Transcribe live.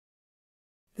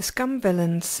The Scum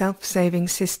Villain's Self-Saving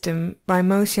System by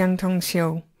Mo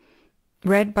Xiangtong-xiu.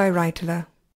 Read by Raitala.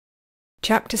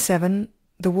 Chapter 7,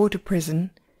 The Water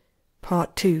Prison,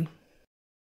 Part 2.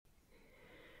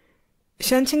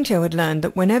 Shen Qingqiu had learned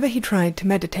that whenever he tried to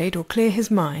meditate or clear his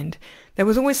mind, there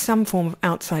was always some form of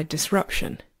outside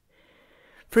disruption.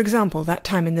 For example, that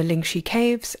time in the Lingxi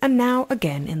caves, and now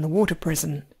again in the water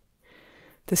prison.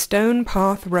 The stone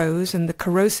path rose, and the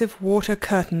corrosive water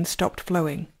curtain stopped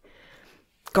flowing.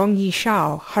 Gong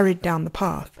Yishao hurried down the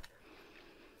path.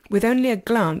 With only a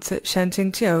glance at Shen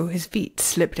Qingqiu, his feet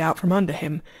slipped out from under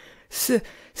him.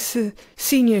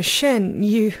 Senior Shen,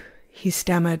 you—" he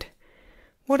stammered.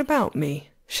 "What about me?"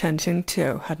 Shen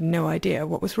Qingqiu had no idea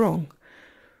what was wrong.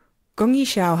 Gong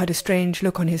Yishao had a strange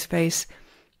look on his face,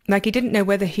 like he didn't know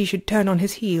whether he should turn on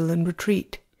his heel and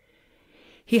retreat.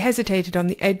 He hesitated on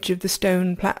the edge of the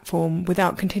stone platform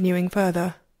without continuing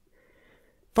further.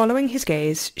 Following his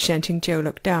gaze, Shen Qingqiu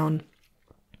looked down.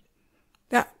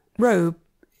 "That robe,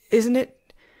 isn't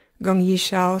it?" Gong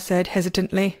Yishao said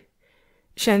hesitantly.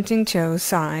 Shen Qingqiu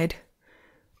sighed.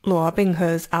 Luo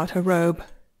Binghe's outer robe.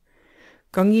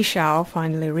 Gong Yishao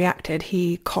finally reacted.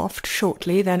 He coughed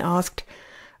shortly, then asked,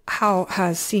 "How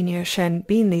has Senior Shen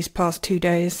been these past 2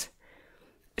 days?"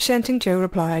 Shen Qingqiu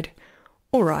replied,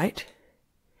 "All right."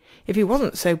 If he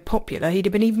wasn't so popular, he'd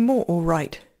have been even more all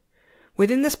right.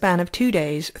 Within the span of 2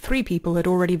 days, 3 people had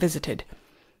already visited.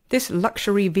 This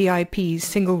luxury VIP's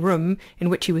single room, in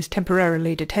which he was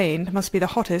temporarily detained, must be the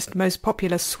hottest, most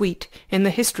popular suite in the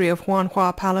history of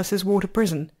Huanhua Palace's water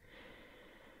prison.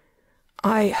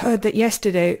 "I heard that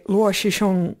yesterday Luo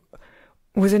Shishong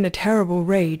was in a terrible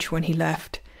rage when he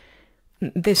left.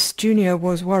 This junior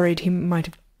was worried he might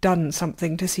have done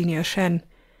something to Senior Shen."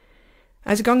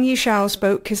 As Gong Yishao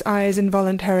spoke, his eyes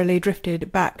involuntarily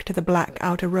drifted back to the black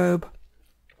outer robe.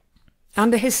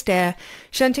 Under his stare,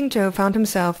 Shen Qingqiu found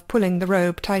himself pulling the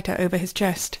robe tighter over his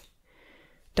chest.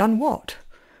 Done what?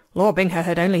 Luo Binghe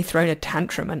had only thrown a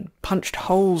tantrum and punched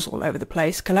holes all over the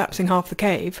place, collapsing half the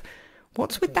cave.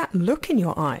 What's with that look in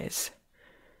your eyes?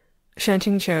 Shen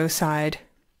Qingqiu sighed.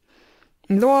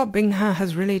 Luo Binghe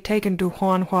has really taken to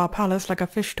Huanhua Palace like a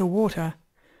fish to water.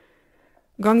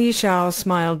 Gong Yishao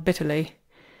smiled bitterly.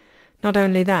 Not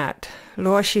only that,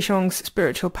 Luo Shishong's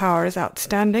spiritual power is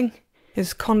outstanding,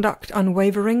 his conduct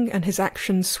unwavering, and his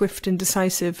actions swift and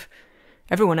decisive.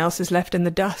 Everyone else is left in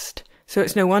the dust, so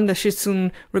it's no wonder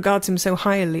Shizun regards him so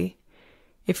highly.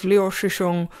 If Luo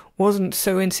Shishong wasn't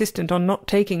so insistent on not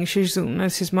taking Shizun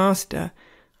as his master,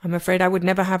 I'm afraid I would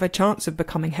never have a chance of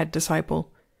becoming head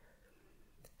disciple.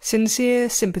 Sincere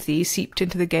sympathy seeped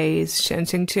into the gaze Shen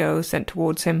Qingqiu sent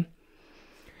towards him.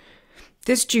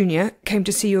 "This junior came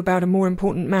to see you about a more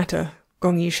important matter,"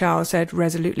 Gong Yishao said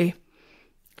resolutely.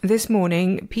 "This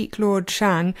morning, Peak Lord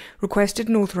Shang requested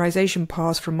an authorization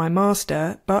pass from my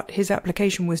master, but his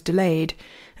application was delayed,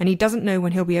 and he doesn't know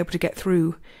when he'll be able to get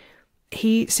through.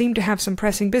 He seemed to have some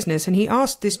pressing business, and he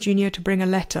asked this junior to bring a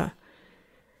letter."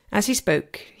 As he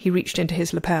spoke, he reached into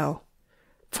his lapel.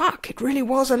 Fuck, it really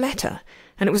was a letter,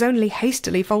 and it was only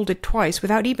hastily folded twice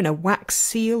without even a wax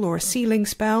seal or a sealing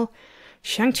spell.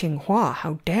 Shang Qinghua,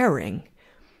 how daring!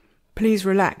 "Please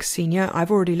relax, Senior, I've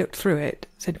already looked through it,"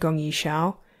 said Gong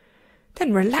Yishao.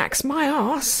 "Then relax my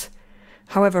arse!"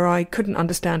 However, I couldn't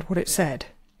understand what it said.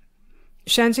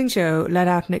 Shen Qingqiu let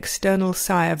out an external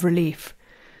sigh of relief.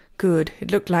 Good,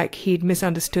 it looked like he'd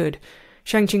misunderstood.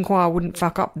 Shang Qinghua wouldn't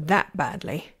fuck up that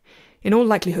badly. In all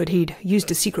likelihood he'd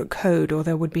used a secret code, or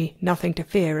there would be nothing to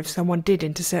fear if someone did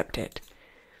intercept it.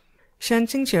 Shen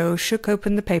Qingqiu shook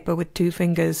open the paper with 2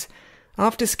 fingers.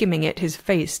 After skimming it, his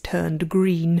face turned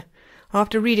green.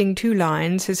 After reading 2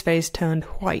 lines, his face turned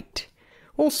white.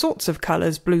 All sorts of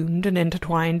colours bloomed and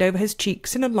intertwined over his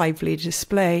cheeks in a lively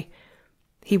display.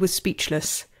 He was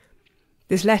speechless.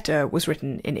 This letter was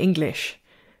written in English.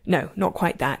 No, not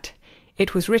quite that.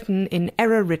 It was written in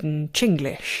error-ridden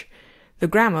Chinglish. The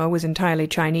grammar was entirely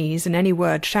Chinese, and any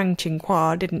word Shang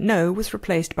Qinghua didn't know was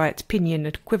replaced by its pinyin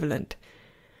equivalent.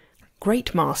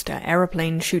 "Great Master,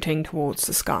 aeroplane shooting towards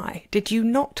the sky, did you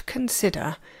not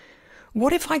consider—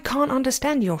 What if I can't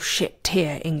understand your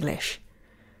shit-tier English?"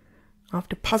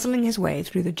 After puzzling his way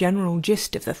through the general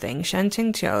gist of the thing, Shen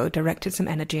Qingqiu directed some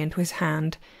energy into his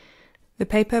hand. The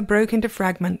paper broke into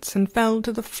fragments and fell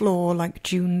to the floor like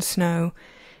June snow,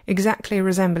 exactly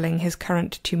resembling his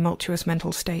current tumultuous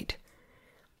mental state.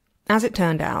 As it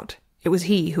turned out, it was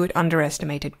he who had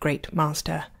underestimated Great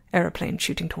Master, aeroplane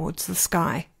shooting towards the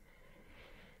sky.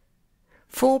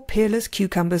 4 peerless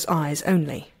cucumbers' eyes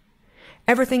only.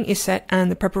 Everything is set and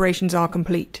the preparations are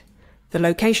complete. The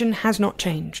location has not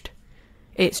changed.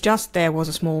 It's just there was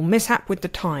a small mishap with the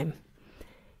time.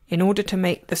 In order to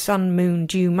make the sun-moon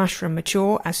dew mushroom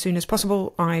mature as soon as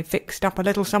possible, I fixed up a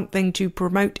little something to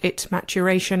promote its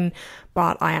maturation,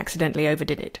 but I accidentally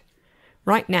overdid it.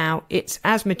 Right now, it's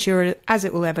as mature as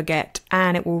it will ever get,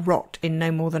 and it will rot in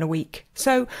no more than a week.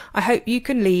 So, I hope you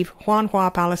can leave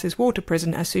Huanhua Palace's water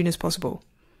prison as soon as possible.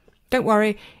 Don't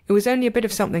worry, it was only a bit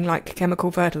of something like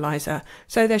chemical fertilizer,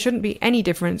 so there shouldn't be any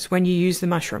difference when you use the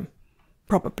mushroom.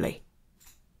 Probably.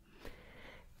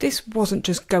 This wasn't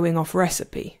just going off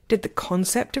recipe. Did the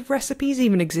concept of recipes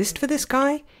even exist for this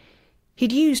guy?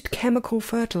 He'd used chemical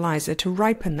fertilizer to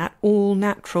ripen that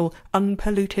all-natural,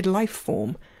 unpolluted life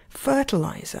form.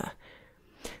 Fertilizer.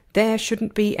 There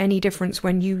shouldn't be any difference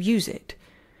when you use it.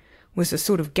 Was the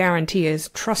sort of guarantee as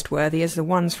trustworthy as the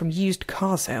ones from used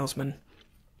car salesmen.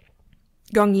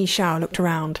 Gong Yishao looked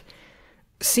around.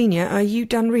 "Senior, are you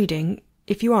done reading?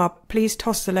 If you are, please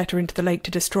toss the letter into the lake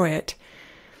to destroy it.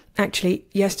 Actually,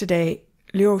 yesterday,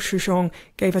 Liu Shushong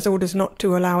gave us orders not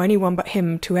to allow anyone but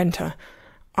him to enter.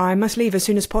 I must leave as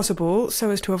soon as possible, so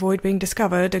as to avoid being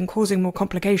discovered and causing more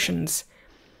complications."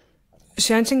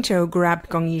 Shan Xingqiu grabbed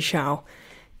Gong Yishao.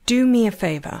 "Do me a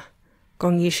favour,"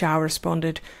 Gong Yishao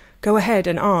responded. "Go ahead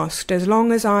and ask, as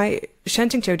long as I—" Shan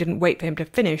Xingqiu didn't wait for him to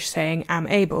finish saying "am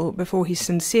able" before he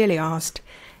sincerely asked,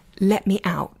 "Let me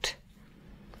out."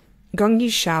 Gong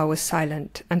Yishao was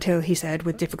silent until he said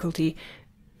with difficulty,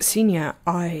 "Senior,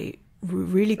 I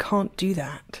really can't do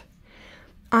that."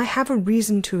 "I have a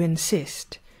reason to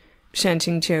insist," Shan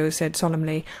Xingqiu said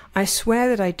solemnly. "I swear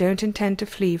that I don't intend to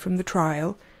flee from the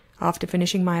trial. After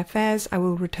finishing my affairs, I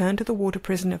will return to the water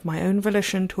prison of my own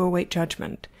volition to await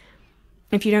judgment.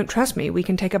 If you don't trust me, we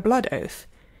can take a blood oath."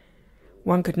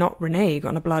 One could not renege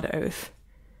on a blood oath.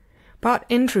 But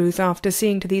in truth, after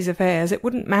seeing to these affairs, it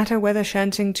wouldn't matter whether Shan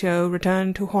Xingqiu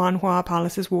returned to Huanhua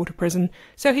Palace's water prison,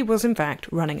 so he was in fact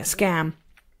running a scam.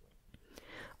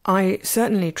 "I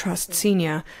certainly trust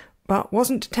Senior, but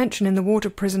wasn't detention in the water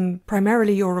prison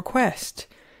primarily your request?"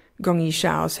 Gong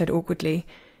Yishao said awkwardly.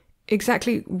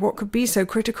 "Exactly what could be so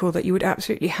critical that you would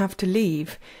absolutely have to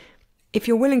leave? If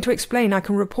you're willing to explain, I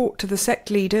can report to the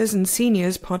sect leaders and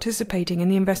seniors participating in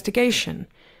the investigation."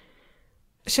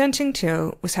 Shan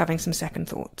Xingqiu was having some second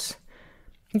thoughts.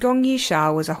 Gong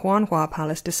Yishao was a Huanhua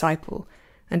Palace disciple,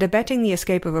 and abetting the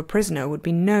escape of a prisoner would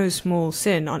be no small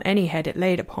sin on any head it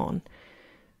laid upon.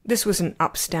 This was an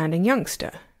upstanding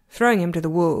youngster. Throwing him to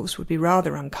the wolves would be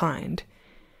rather unkind.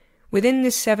 Within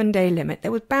this 7-day limit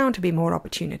there was bound to be more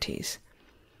opportunities.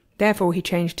 Therefore he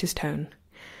changed his tone.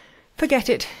 "Forget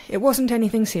it. It wasn't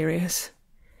anything serious."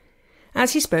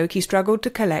 As he spoke, he struggled to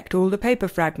collect all the paper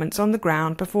fragments on the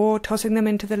ground before tossing them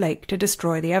into the lake to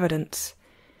destroy the evidence.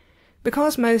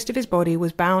 Because most of his body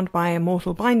was bound by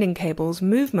immortal binding cables,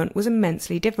 movement was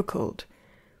immensely difficult.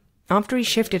 After he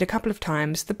shifted a couple of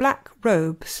times, the black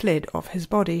robe slid off his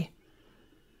body.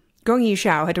 Gong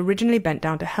Yishao had originally bent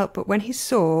down to help, but when he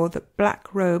saw the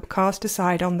black robe cast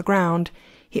aside on the ground,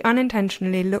 he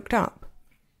unintentionally looked up.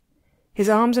 His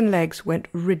arms and legs went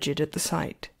rigid at the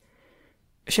sight.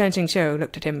 Shan Xingqiu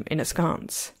looked at him in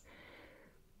askance.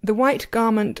 The white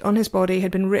garment on his body had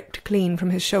been ripped clean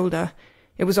from his shoulder.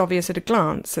 It was obvious at a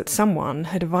glance that someone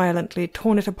had violently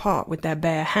torn it apart with their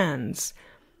bare hands.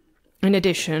 In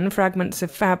addition, fragments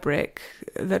of fabric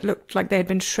that looked like they had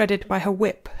been shredded by her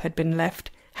whip had been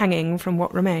left hanging from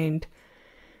what remained.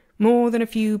 More than a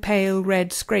few pale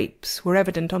red scrapes were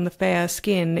evident on the fair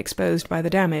skin exposed by the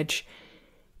damage.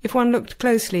 If one looked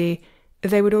closely,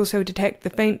 they would also detect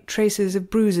the faint traces of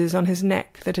bruises on his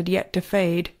neck that had yet to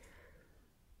fade.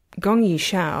 Gong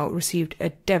Yishao received a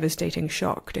devastating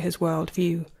shock to his world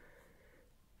view.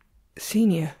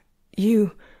 "Senior,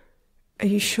 are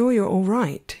you sure you're all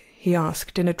right?" he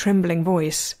asked in a trembling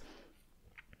voice.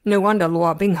 No wonder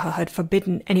Luo Binghe had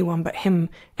forbidden anyone but him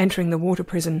entering the water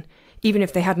prison, even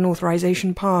if they had an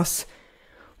authorization pass.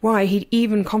 Why, he'd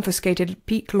even confiscated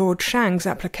Peak Lord Shang's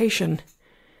application.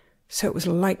 So it was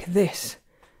like this,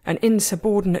 an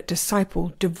insubordinate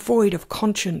disciple, devoid of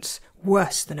conscience,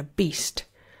 worse than a beast.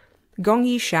 Gong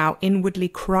Yishao inwardly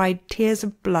cried tears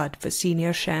of blood for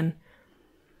Senior Shen.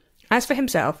 As for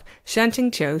himself, Shan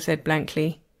Xingqiu said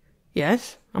blankly,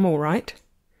 "Yes, I'm all right."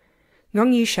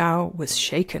 Gong Yishao was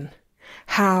shaken.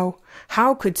 How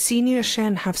could Senior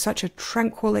Shen have such a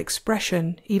tranquil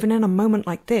expression, even in a moment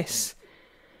like this?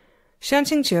 Shan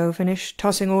Xingqiu finished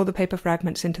tossing all the paper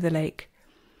fragments into the lake.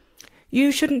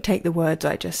 "You shouldn't take the words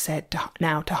I just said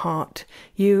now to heart.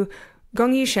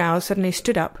 Gong Yishao suddenly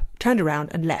stood up, turned around,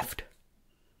 and left.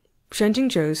 Shan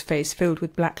Xingqiu's face filled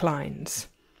with black lines.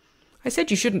 "I said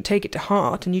you shouldn't take it to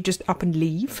heart, and you just up and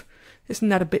leave? Isn't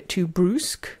that a bit too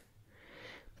brusque?"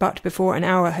 But before an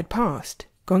hour had passed,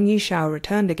 Gong Yishao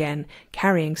returned again,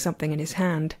 carrying something in his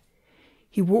hand.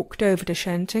 He walked over to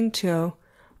Shen Tingqiu,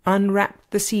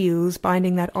 unwrapped the seals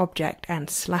binding that object, and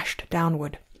slashed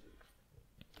downward.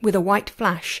 With a white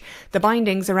flash, the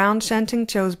bindings around Shen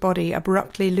Tingqiu's body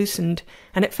abruptly loosened,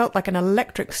 and it felt like an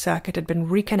electric circuit had been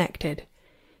reconnected.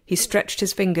 He stretched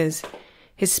his fingers.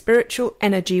 His spiritual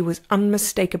energy was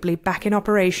unmistakably back in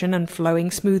operation and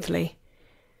flowing smoothly.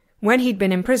 When he'd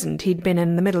been imprisoned, he'd been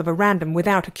in the middle of a random,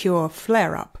 without-a-cure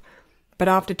flare-up. But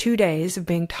after 2 days of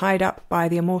being tied up by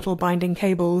the immortal binding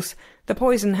cables, the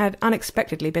poison had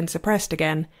unexpectedly been suppressed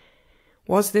again.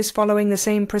 Was this following the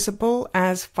same principle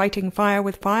as fighting fire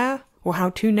with fire, or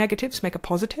how 2 negatives make a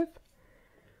positive?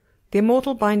 The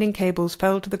immortal binding cables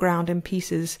fell to the ground in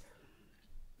pieces.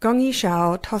 Gong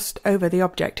Yishao tossed over the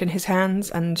object in his hands,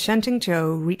 and Shen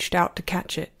Tingqiu reached out to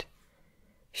catch it.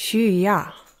 Xu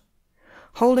ya!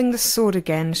 Holding the sword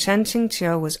again, Shen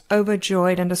Tingqiu was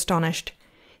overjoyed and astonished.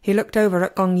 He looked over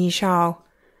at Gong Yishao.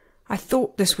 I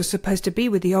thought this was supposed to be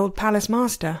with the old palace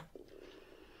master.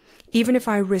 Even if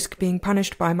I risk being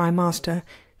punished by my master,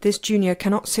 this junior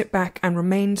cannot sit back and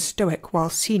remain stoic while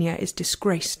senior is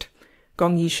disgraced.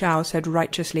 Gong Yishao said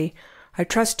righteously, I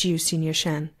trust you, Senior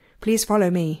Shen. Please follow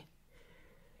me.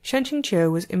 Shen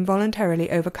Tingqiu was involuntarily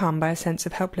overcome by a sense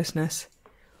of helplessness.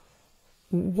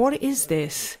 What is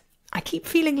this? I keep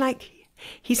feeling like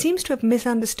he seems to have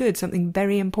misunderstood something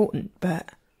very important, but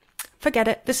forget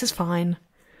it, this is fine.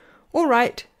 All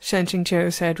right, Shen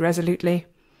Tingqiu said resolutely.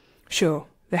 Sure,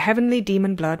 the heavenly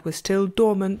demon blood was still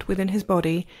dormant within his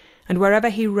body, and wherever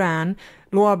he ran,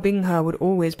 Luo Binghe would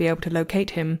always be able to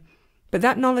locate him. But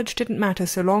that knowledge didn't matter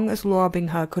so long as Luo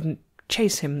Binghe couldn't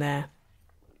chase him there.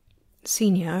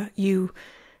 Senior,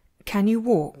 can you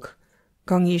walk?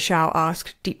 Gong Yishao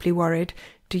asked, deeply worried.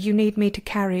 Do you need me to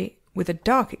carry? With a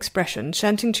dark expression,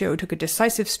 Shen Tingqiu took a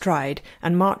decisive stride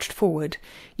and marched forward,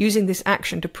 using this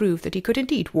action to prove that he could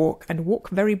indeed walk, and walk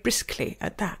very briskly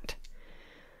at that.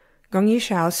 Gong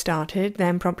Yishao started,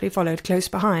 then promptly followed close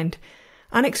behind.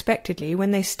 Unexpectedly,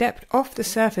 when they stepped off the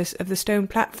surface of the stone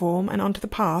platform and onto the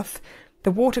path,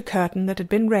 the water curtain that had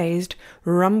been raised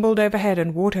rumbled overhead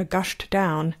and water gushed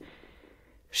down.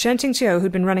 Shen Tingqiu,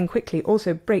 who'd been running quickly,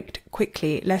 also braked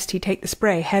quickly, lest he take the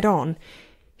spray head-on.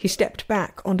 He stepped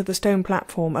back onto the stone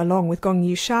platform along with Gong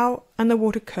Yishao, and the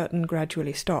water curtain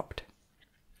gradually stopped.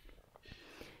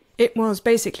 It was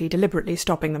basically deliberately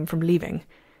stopping them from leaving.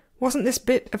 Wasn't this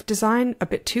bit of design a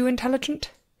bit too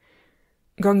intelligent?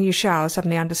 Gong Yishao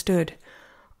suddenly understood.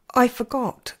 I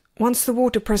forgot. Once the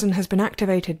water prison has been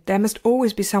activated, there must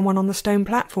always be someone on the stone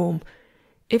platform.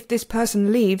 If this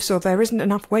person leaves or there isn't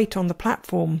enough weight on the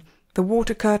platform, the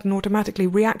water curtain automatically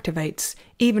reactivates,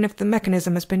 even if the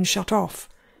mechanism has been shut off.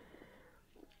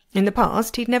 In the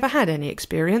past, he'd never had any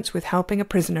experience with helping a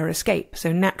prisoner escape,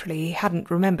 so naturally he hadn't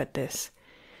remembered this.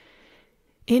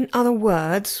 In other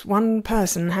words, one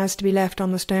person has to be left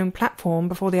on the stone platform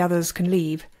before the others can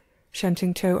leave, Shen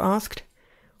Tingqiu asked.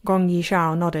 Gong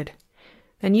Yishao nodded.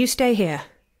 Then you stay here.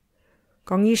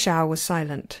 Gong Yishao was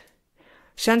silent.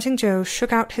 Shen Tingqiu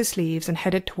shook out his sleeves and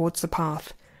headed towards the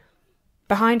path.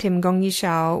 Behind him, Gong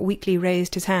Yishao weakly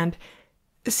raised his hand.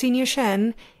 Senior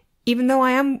Shen, even though I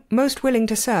am most willing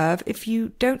to serve, if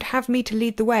you don't have me to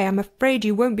lead the way, I'm afraid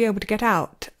you won't be able to get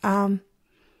out.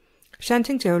 Shen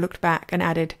Tingqiu looked back and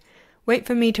added, Wait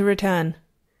for me to return.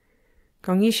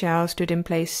 Gong Yishao stood in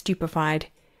place, stupefied.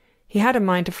 He had a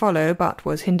mind to follow, but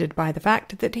was hindered by the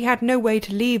fact that he had no way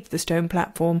to leave the stone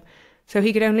platform, so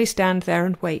he could only stand there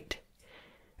and wait.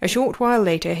 A short while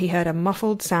later he heard a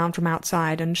muffled sound from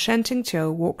outside, and Shen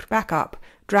Tingqiu walked back up,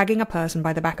 dragging a person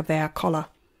by the back of their collar.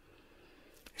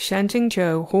 Shen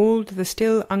Tingqiu hauled the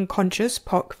still unconscious,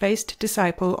 pock-faced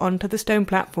disciple onto the stone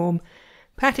platform,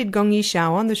 patted Gong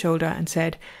Yishao on the shoulder, and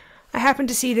said, I happened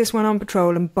to see this one on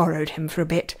patrol and borrowed him for a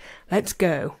bit. Let's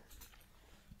go.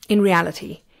 In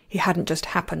reality, he hadn't just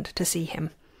happened to see him.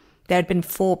 There had been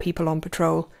 4 people on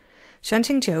patrol. Shen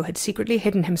Tingqiu had secretly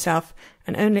hidden himself,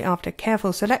 and only after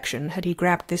careful selection had he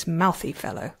grabbed this mouthy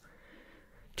fellow.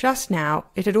 Just now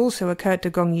it had also occurred to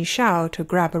Gong Yishao to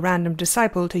grab a random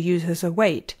disciple to use as a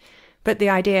weight, but the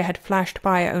idea had flashed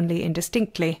by only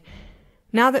indistinctly.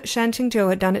 Now that Shen Tingqiu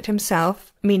had done it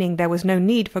himself, meaning there was no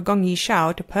need for Gong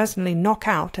Yishao to personally knock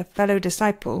out a fellow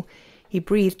disciple, he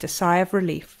breathed a sigh of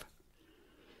relief.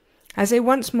 As they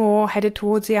once more headed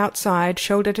towards the outside,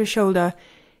 shoulder to shoulder,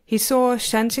 he saw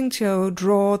Shen Tingqiu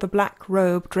draw the black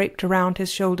robe draped around his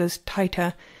shoulders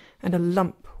tighter, and a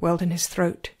lump welled in his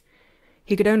throat.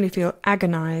 He could only feel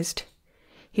agonized.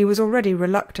 He was already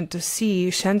reluctant to see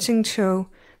Shen Tingqiu,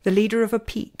 the leader of a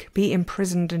peak, be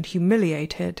imprisoned and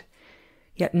humiliated.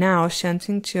 Yet now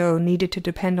Shanxingqiu needed to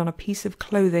depend on a piece of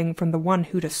clothing from the one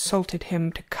who'd assaulted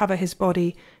him to cover his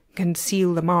body and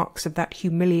conceal the marks of that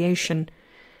humiliation.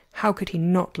 How could he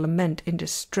not lament in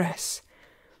distress?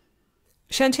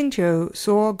 Shanxingqiu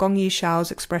saw Gong Yishao's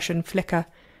expression flicker.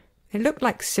 It looked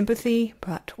like sympathy,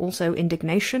 but also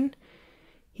indignation.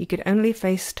 He could only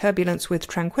face turbulence with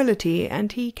tranquillity,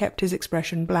 and he kept his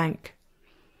expression blank.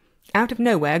 Out of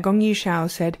nowhere, Gong Yishao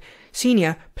said,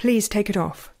 "Senior, please take it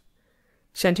off."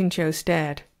 Shanxingqiu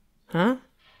stared. "Huh?"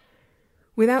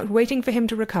 Without waiting for him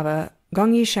to recover,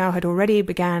 Gong Yishao had already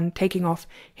began taking off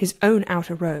his own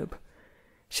outer robe.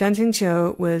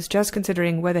 Shanxingqiu was just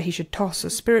considering whether he should toss a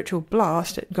spiritual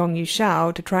blast at Gong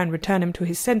Yishao to try and return him to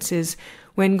his senses,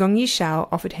 when Gong Yishao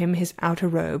offered him his outer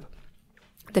robe,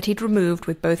 that he'd removed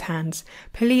with both hands.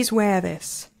 "Please wear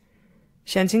this."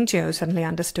 Shanxingqiu suddenly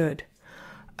understood.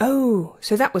 Oh,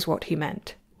 so that was what he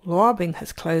meant. Luo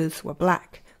Binghe's clothes were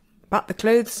black, but the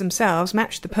clothes themselves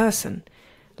matched the person.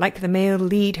 Like the male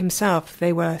lead himself,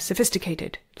 they were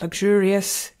sophisticated,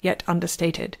 luxurious, yet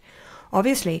understated.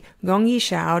 Obviously, Gong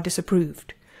Yishao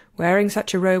disapproved. Wearing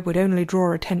such a robe would only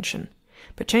draw attention,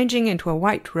 but changing into a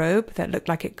white robe that looked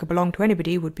like it could belong to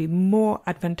anybody would be more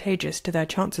advantageous to their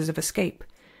chances of escape.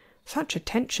 Such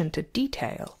attention to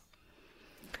detail.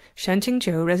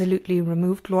 Shanxingqiu resolutely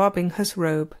removed Luo Binghe's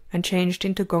robe and changed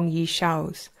into Gong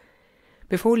Yishao's.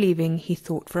 Before leaving, he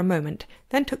thought for a moment,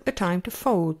 then took the time to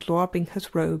fold Luo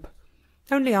Binghe's robe.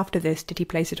 Only after this did he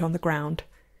place it on the ground.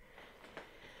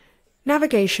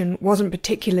 Navigation wasn't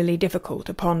particularly difficult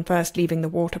upon first leaving the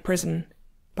water prison,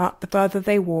 but the further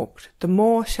they walked, the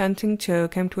more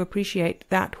Shanxingqiu came to appreciate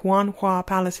that Huanhua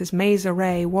Palace's maze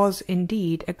array was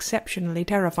indeed exceptionally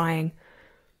terrifying.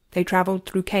 They travelled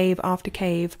through cave after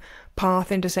cave, path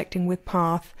intersecting with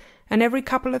path, and every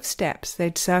couple of steps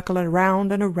they'd circle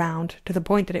around and around to the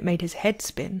point that it made his head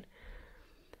spin.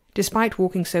 Despite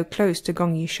walking so close to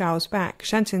Gong Yishao's back,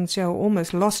 Shanxingqiu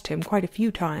almost lost him quite a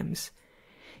few times.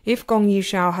 If Gong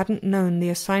Yishao hadn't known the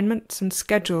assignments and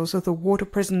schedules of the water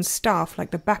prison's staff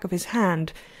like the back of his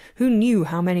hand, who knew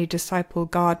how many disciple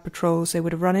guard patrols they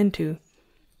would have run into?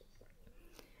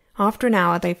 After an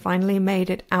hour they finally made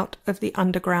it out of the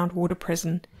underground water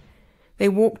prison. They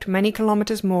walked many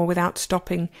kilometers more without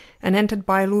stopping and entered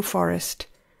Bailu Forest,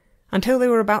 until they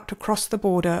were about to cross the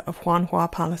border of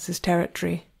Huanhua Palace's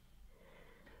territory.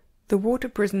 The water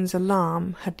prison's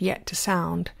alarm had yet to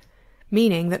sound,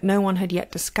 meaning that no one had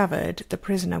yet discovered the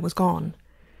prisoner was gone.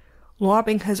 Luo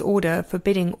Binghe's order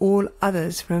forbidding all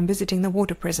others from visiting the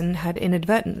water prison had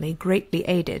inadvertently greatly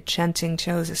aided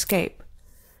Shanxingqiu's escape.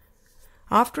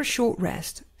 After a short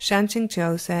rest,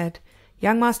 Shanxingqiu said,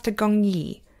 "Young Master Gong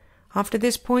Yi, after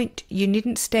this point you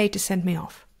needn't stay to send me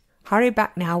off. Hurry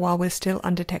back now while we're still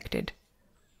undetected."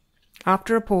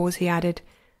 After a pause he added,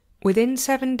 "Within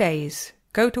 7 days,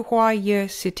 go to Huaye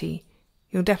City.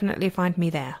 You'll definitely find me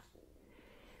there."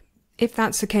 "If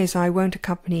that's the case, I won't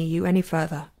accompany you any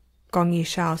further," Gong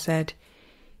Yishao said.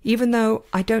 "Even though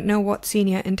I don't know what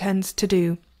Senior intends to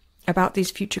do about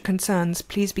these future concerns,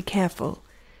 please be careful.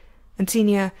 And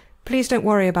Senior, please don't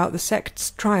worry about the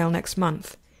sect's trial next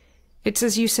month. It's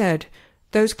as you said,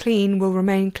 those clean will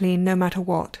remain clean no matter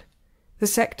what. The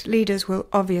sect leaders will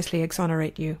obviously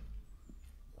exonerate you."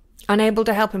 Unable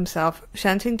to help himself,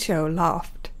 Shanxingqiu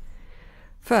laughed.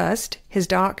 First, his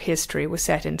dark history was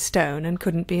set in stone and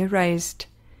couldn't be erased.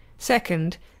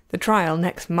 Second, the trial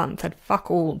next month had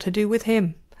fuck all to do with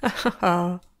him. Ha ha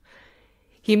ha.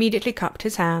 He immediately cupped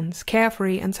his hands,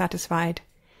 carefree and satisfied.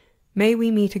 "May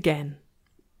we meet again."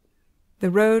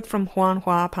 The road from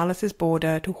Huanhua Palace's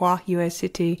border to Huaye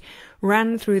City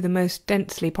ran through the most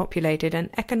densely populated and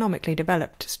economically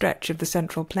developed stretch of the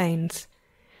Central Plains.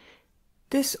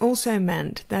 This also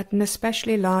meant that an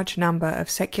especially large number of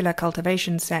secular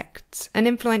cultivation sects and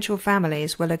influential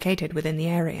families were located within the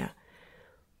area.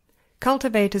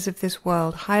 Cultivators of this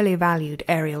world highly valued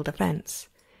aerial defense.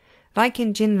 Like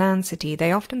in Jinlan City,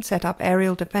 they often set up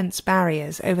aerial defense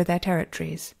barriers over their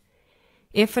territories.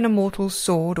 If an immortal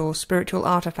sword or spiritual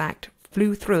artifact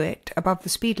flew through it above the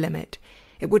speed limit,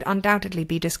 it would undoubtedly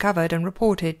be discovered and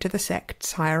reported to the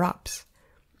sect's higher-ups.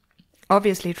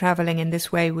 Obviously, travelling in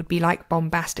this way would be like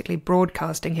bombastically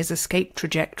broadcasting his escape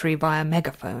trajectory via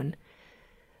megaphone.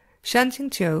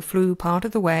 Shanxingqiu flew part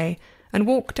of the way and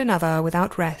walked another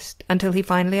without rest until he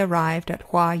finally arrived at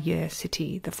Huaye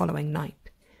City the following night.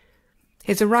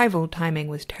 His arrival timing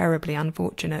was terribly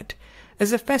unfortunate,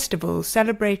 as a festival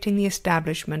celebrating the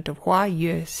establishment of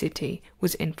Huaye City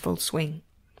was in full swing.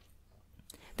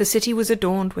 The city was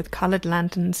adorned with coloured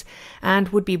lanterns and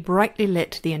would be brightly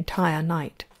lit the entire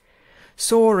night.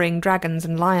 Soaring dragons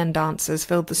and lion dancers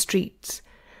filled the streets.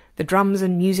 The drums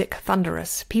and music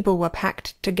thunderous. People were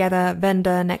packed together,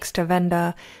 vendor next to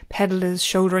vendor, peddlers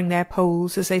shouldering their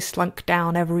poles as they slunk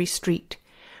down every street.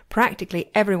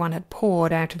 Practically everyone had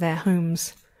poured out of their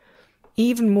homes.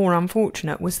 Even more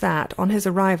unfortunate was that, on his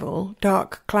arrival,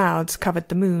 dark clouds covered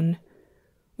the moon.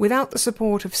 Without the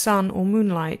support of sun or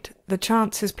moonlight, the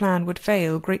chance his plan would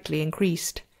fail greatly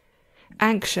increased.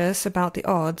 Anxious about the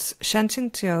odds, Shen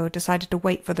Qingqiu decided to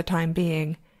wait for the time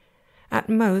being. At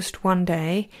most one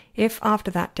day, if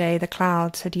after that day the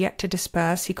clouds had yet to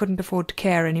disperse, he couldn't afford to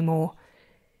care any more.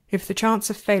 If the chance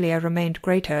of failure remained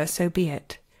greater, so be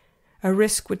it. A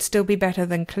risk would still be better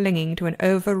than clinging to an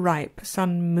overripe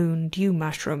sun-moon dew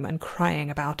mushroom and crying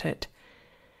about it.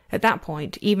 At that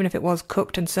point, even if it was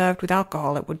cooked and served with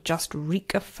alcohol, it would just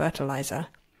reek of fertilizer.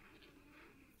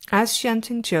 As Shen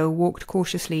Qingqiu walked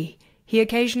cautiously, he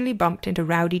occasionally bumped into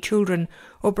rowdy children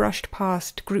or brushed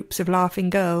past groups of laughing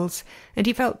girls, and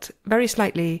he felt, very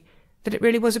slightly, that it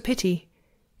really was a pity.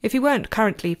 If he weren't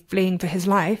currently fleeing for his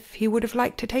life, he would have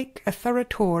liked to take a thorough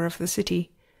tour of the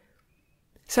city.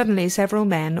 Suddenly several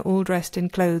men, all dressed in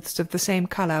clothes of the same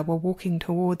colour, were walking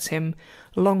towards him,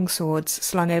 long swords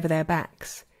slung over their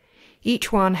backs.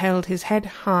 Each one held his head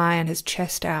high and his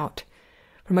chest out.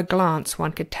 From a glance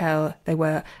one could tell they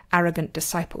were arrogant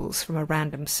disciples from a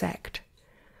random sect.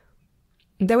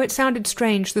 Though it sounded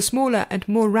strange, the smaller and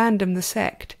more random the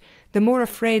sect, the more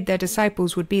afraid their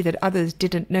disciples would be that others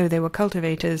didn't know they were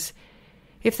cultivators.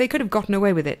 If they could have gotten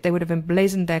away with it, they would have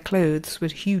emblazoned their clothes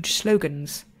with huge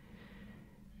slogans.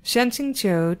 Shen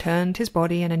Qingqiu turned his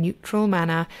body in a neutral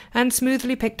manner and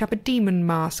smoothly picked up a demon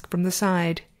mask from the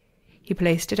side. He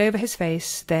placed it over his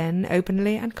face, then,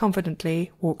 openly and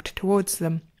confidently, walked towards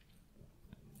them.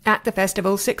 At the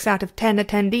festival, 6 out of 10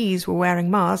 attendees were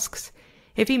wearing masks.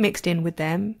 If he mixed in with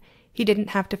them, he didn't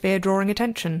have to fear drawing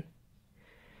attention.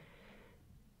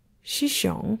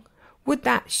 Shixiong, would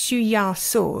that Shuya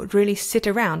sword really sit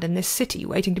around in this city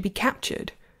waiting to be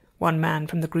captured? One man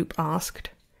from the group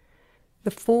asked.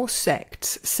 The 4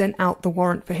 sects sent out the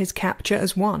warrant for his capture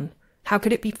as one. How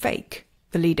could it be fake?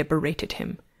 The leader berated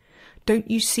him.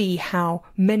 Don't you see how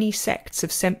many sects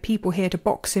have sent people here to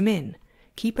box him in?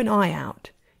 Keep an eye out.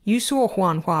 You saw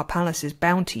Huanhua Palace's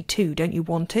bounty too, don't you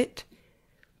want it?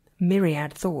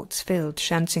 Myriad thoughts filled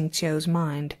Shen Qingqiu's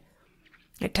mind.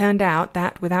 It turned out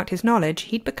that, without his knowledge,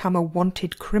 he'd become a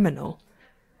wanted criminal.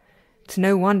 It's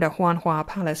no wonder Huanhua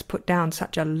Palace put down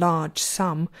such a large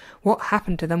sum. What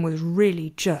happened to them was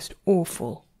really just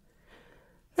awful.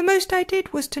 The most I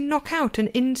did was to knock out an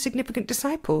insignificant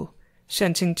disciple,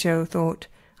 Shen Qingqiu thought.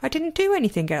 I didn't do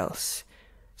anything else.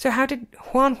 So how did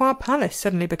Huanhua Palace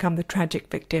suddenly become the tragic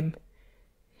victim?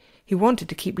 He wanted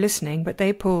to keep listening, but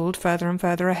they pulled further and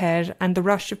further ahead, and the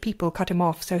rush of people cut him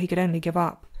off, so he could only give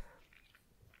up.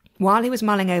 While he was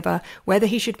mulling over whether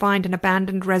he should find an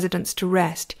abandoned residence to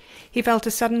rest, he felt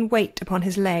a sudden weight upon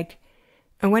his leg,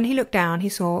 and when he looked down he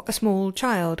saw a small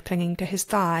child clinging to his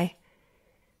thigh.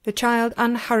 The child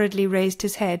unhurriedly raised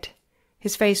his head.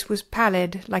 His face was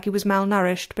pallid, like he was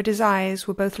malnourished, but his eyes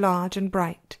were both large and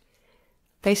bright.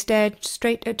 They stared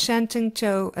straight at Shen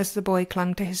Qingqiu as the boy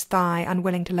clung to his thigh,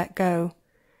 unwilling to let go.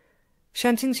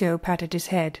 Shen Qingqiu patted his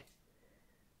head.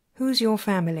 "Who's your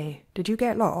family? Did you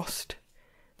get lost?"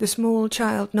 The small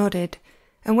child nodded,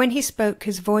 and when he spoke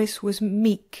his voice was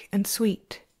meek and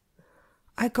sweet.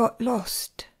 "I got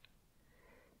lost."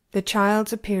 The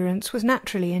child's appearance was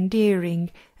naturally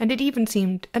endearing, and it even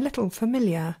seemed a little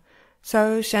familiar,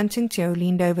 so Shen Qingqiu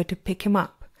leaned over to pick him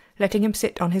up, letting him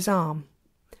sit on his arm.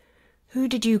 "Who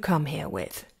did you come here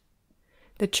with?"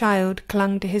 The child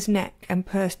clung to his neck and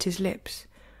pursed his lips.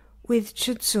 "With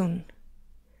Chuzun."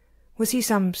 Was he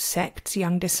some sect's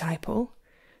young disciple?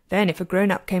 Then, if a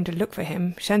grown-up came to look for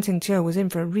him, Shen Qingqiu was in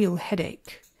for a real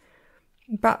headache.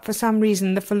 But for some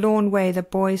reason the forlorn way the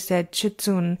boy said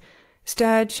Chuzun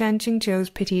stirred Shen Qingqiu's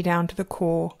pity down to the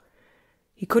core.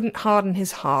 He couldn't harden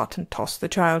his heart and toss the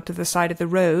child to the side of the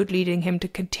road, leading him to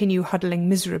continue huddling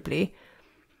miserably.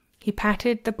 He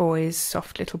patted the boy's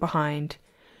soft little behind.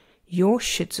 "Your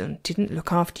Shizun didn't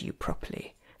look after you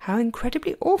properly. How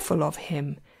incredibly awful of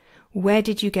him. Where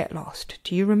did you get lost?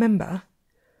 Do you remember?"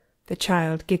 The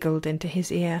child giggled into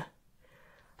his ear.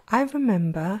 "I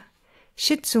remember.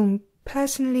 Shizun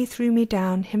personally threw me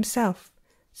down himself,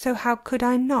 so how could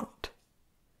I not?"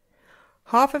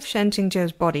 Half of Shen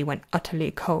Qingqiu's body went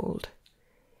utterly cold.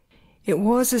 It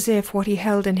was as if what he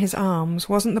held in his arms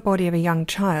wasn't the body of a young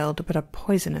child, but a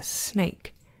poisonous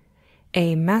snake.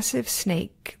 A massive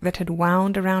snake that had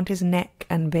wound around his neck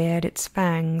and bared its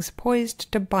fangs,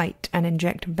 poised to bite and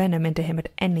inject venom into him at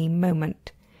any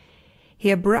moment. He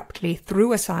abruptly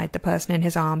threw aside the person in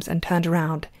his arms and turned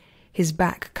around. his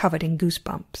back covered in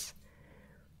goosebumps.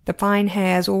 The fine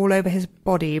hairs all over his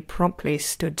body promptly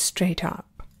stood straight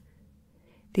up.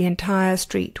 The entire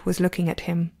street was looking at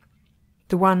him.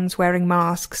 The ones wearing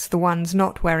masks, the ones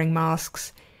not wearing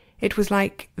masks. It was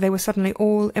like they were suddenly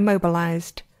all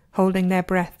immobilized, holding their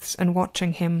breaths and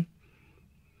watching him.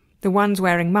 The ones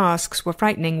wearing masks were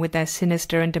frightening with their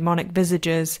sinister and demonic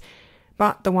visages,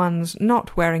 but the ones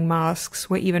not wearing masks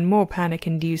were even more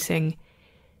panic-inducing.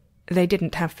 They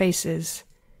didn't have faces.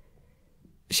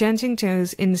 Shan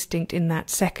Xingqiu's instinct in that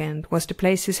second was to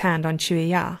place his hand on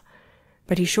Xue,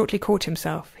 but he shortly caught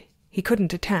himself. He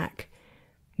couldn't attack.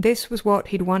 This was what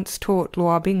he'd once taught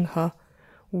Luo Binghe,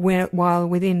 while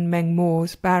within Meng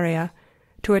Mo's barrier.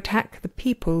 To attack the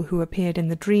people who appeared in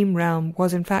the dream realm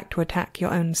was in fact to attack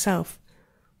your own self.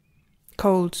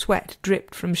 Cold sweat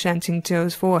dripped from Shan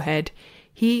Xingqiu's forehead.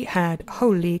 He had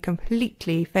wholly,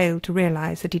 completely failed to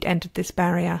realize that he'd entered this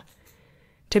barrier.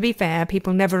 To be fair,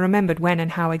 people never remembered when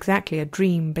and how exactly a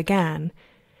dream began.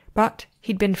 But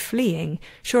he'd been fleeing.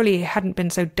 Surely he hadn't been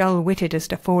so dull-witted as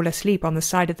to fall asleep on the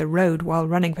side of the road while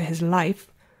running for his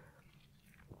life.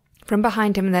 From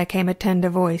behind him there came a tender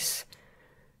voice.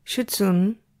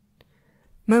 "Shuzun."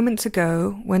 Moments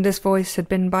ago, when this voice had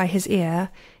been by his ear,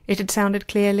 it had sounded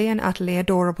clearly and utterly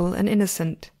adorable and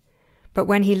innocent. But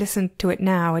when he listened to it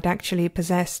now, it actually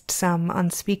possessed some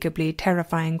unspeakably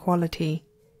terrifying quality.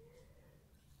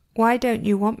 "Why don't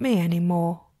you want me any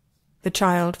more?" the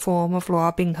child form of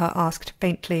Luo Binghe asked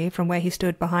faintly from where he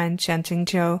stood behind Shan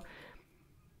Xingqiu.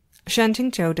 Shan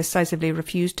Xingqiu decisively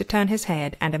refused to turn his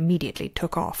head and immediately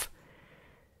took off.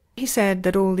 He said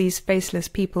that all these faceless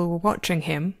people were watching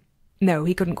him. No,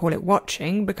 he couldn't call it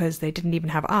watching, because they didn't even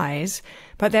have eyes,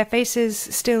 but their faces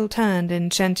still turned in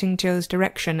Shan Xingqiu's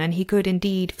direction, and he could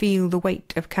indeed feel the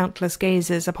weight of countless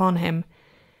gazes upon him.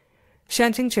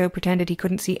 Shan Xingqiu pretended he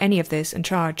couldn't see any of this and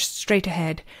charged straight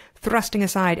ahead, thrusting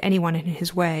aside anyone in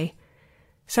his way.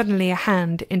 Suddenly a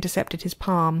hand intercepted his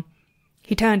palm.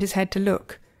 He turned his head to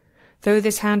look. Though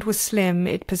this hand was slim,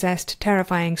 it possessed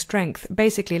terrifying strength,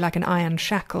 basically like an iron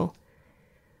shackle.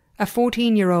 A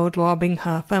 14-year-old Luo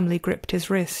Binghe firmly gripped his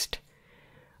wrist.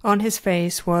 On his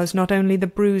face was not only the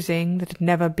bruising that had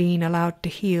never been allowed to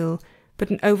heal,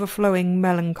 but an overflowing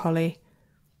melancholy.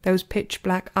 Those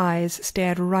pitch-black eyes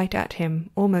stared right at him,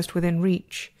 almost within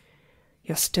reach.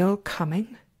 "You're still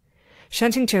coming?"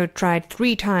 Shan Xingqiu tried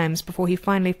 3 times before he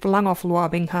finally flung off Luo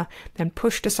Binghe, then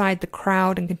pushed aside the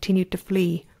crowd and continued to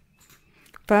flee.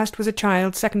 First was a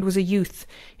child, second was a youth.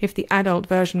 If the adult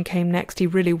version came next, he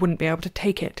really wouldn't be able to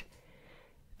take it.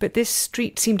 But this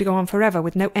street seemed to go on forever,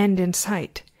 with no end in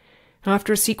sight.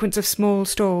 After a sequence of small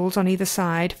stalls on either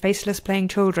side, faceless playing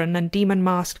children and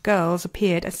demon-masked girls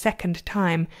appeared a second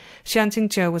time. Shan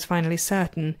Xingqiu was finally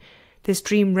certain. This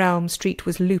dream realm street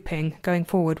was looping. Going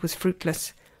forward was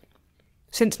fruitless.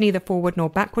 Since neither forward nor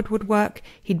backward would work,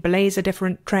 he'd blaze a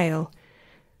different trail.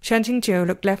 Shan Xingqiu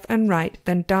looked left and right,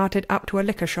 then darted up to a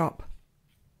liquor shop.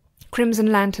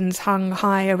 Crimson lanterns hung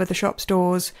high over the shop's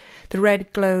doors, the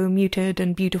red glow muted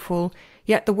and beautiful,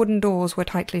 yet the wooden doors were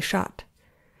tightly shut.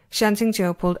 Shan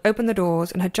Xingqiu pulled open the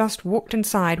doors and had just walked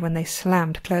inside when they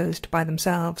slammed closed by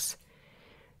themselves.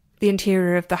 The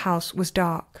interior of the house was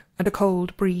dark, and a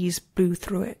cold breeze blew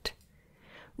through it.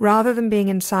 Rather than being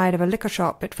inside of a liquor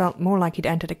shop, it felt more like he'd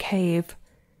entered a cave.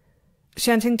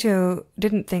 Shan Xingqiu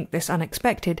didn't think this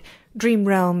unexpected. Dream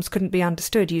realms couldn't be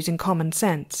understood using common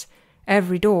sense.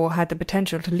 Every door had the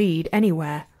potential to lead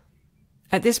anywhere.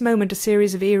 At this moment a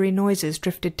series of eerie noises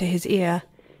drifted to his ear.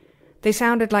 They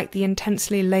sounded like the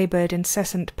intensely laboured,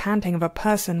 incessant panting of a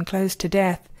person close to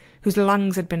death, whose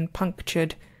lungs had been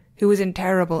punctured, who was in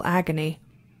terrible agony.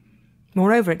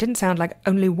 Moreover, it didn't sound like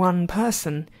only one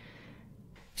person.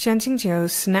 Shan Xingqiu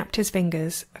snapped his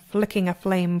fingers, flicking a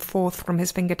flame forth from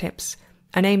his fingertips,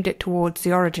 and aimed it towards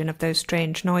the origin of those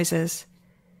strange noises.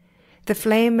 The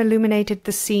flame illuminated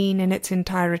the scene in its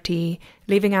entirety,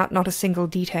 leaving out not a single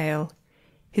detail.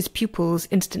 His pupils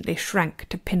instantly shrank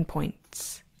to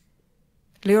pinpoints.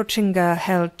 Liu Qingge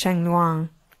held Cheng Luang,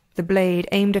 the blade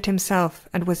aimed at himself,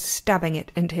 and was stabbing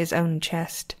it into his own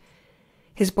chest.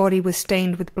 His body was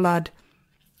stained with blood,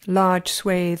 large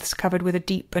swathes covered with a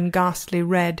deep and ghastly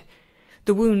red.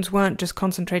 The wounds weren't just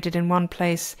concentrated in one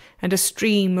place, and a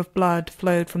stream of blood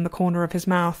flowed from the corner of his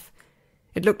mouth.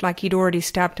 It looked like he'd already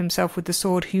stabbed himself with the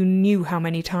sword who knew how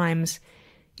many times.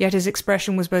 Yet his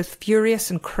expression was both furious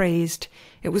and crazed.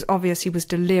 It was obvious he was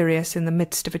delirious in the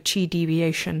midst of a chi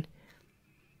deviation.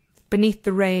 Beneath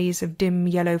the rays of dim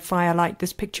yellow firelight,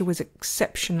 this picture was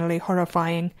exceptionally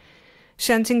horrifying.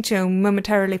 Shan Xingqiu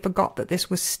momentarily forgot that this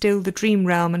was still the dream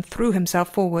realm and threw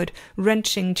himself forward,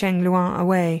 wrenching Cheng Luang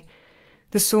away.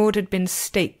 The sword had been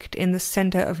staked in the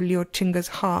centre of Liu Chinga's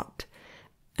heart,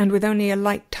 and with only a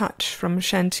light touch from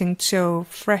Shen Qingqiu,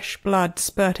 fresh blood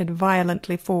spurted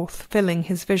violently forth, filling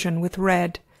his vision with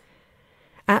red.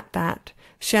 At that,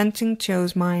 Shen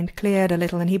Qingqiu's mind cleared a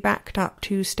little, and he backed up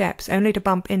 2 steps, only to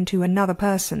bump into another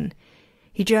person.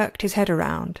 He jerked his head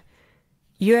around.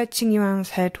 Yue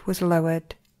Qingyuan's head was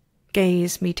lowered,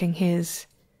 gaze meeting his.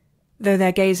 Though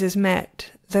their gazes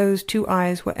met, those 2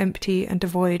 eyes were empty and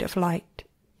devoid of light.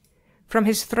 From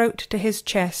his throat to his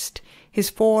chest, his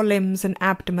 4 limbs and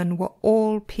abdomen were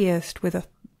all pierced with a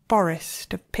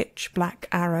forest of pitch-black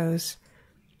arrows.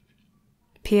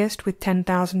 Pierced with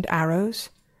 10,000 arrows?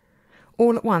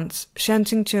 All at once, Shen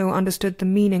Qingqiu understood the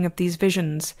meaning of these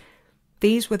visions.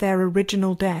 These were their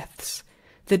original deaths,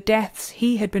 the deaths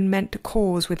he had been meant to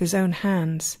cause with his own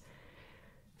hands.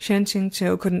 Shen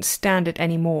Qingqiu couldn't stand it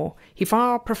any more. He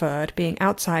far preferred being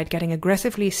outside getting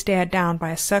aggressively stared down by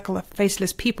a circle of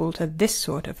faceless people to this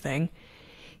sort of thing.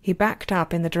 He backed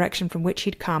up in the direction from which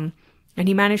he'd come, and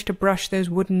he managed to brush those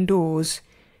wooden doors.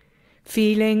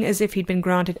 Feeling as if he'd been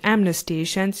granted amnesty,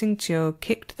 Shen Qingqiu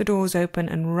kicked the doors open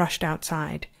and rushed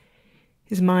outside.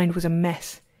 His mind was a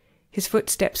mess, his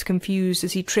footsteps confused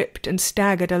as he tripped and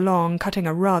staggered along, cutting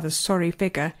a rather sorry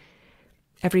figure.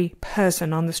 Every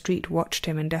person on the street watched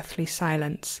him in deathly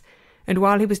silence, and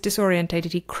while he was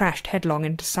disorientated he crashed headlong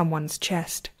into someone's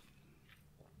chest.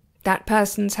 That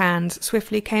person's hands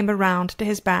swiftly came around to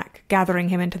his back, gathering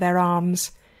him into their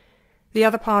arms. The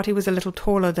other party was a little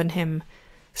taller than him,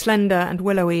 slender and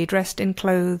willowy, dressed in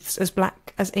clothes as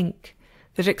black as ink,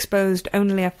 that exposed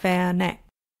only a fair neck.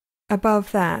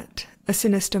 Above that, a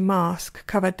sinister mask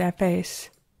covered their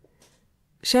face.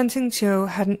 Shen Qingqiu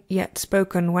hadn't yet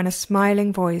spoken when a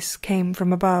smiling voice came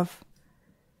from above.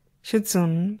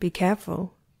 "Shizun, be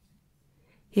careful."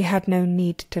 He had no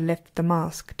need to lift the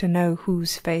mask to know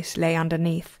whose face lay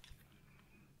underneath.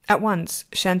 At once,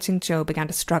 Shen Qingqiu began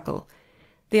to struggle.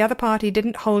 The other party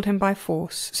didn't hold him by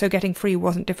force, so getting free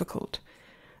wasn't difficult.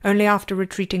 Only after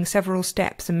retreating several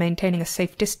steps and maintaining a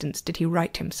safe distance did he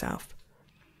right himself.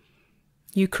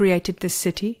 "You created this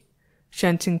city?"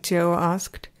 Shen Qingqiu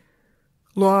asked.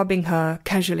 Luo Binghe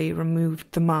casually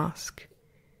removed the mask.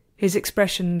 His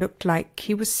expression looked like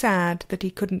he was sad that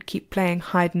he couldn't keep playing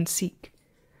hide-and-seek.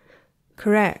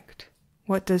 "Correct.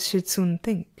 What does Shizun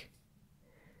think?"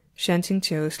 Shen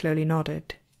Qingqiu slowly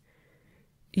nodded.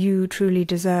 "You truly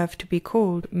deserve to be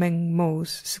called Meng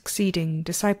Mo's succeeding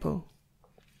disciple."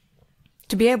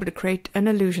 To be able to create an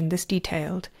illusion this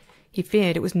detailed, he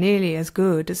feared it was nearly as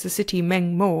good as the city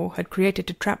Meng Mo had created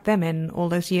to trap them in all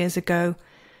those years ago.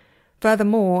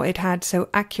 Furthermore, it had so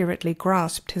accurately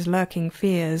grasped his lurking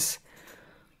fears.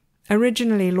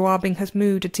 Originally, Luo Binghe's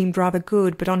mood had seemed rather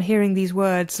good, but on hearing these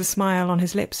words, the smile on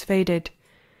his lips faded.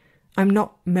 "I'm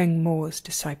not Meng Mo's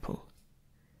disciple."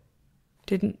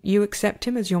 "Didn't you accept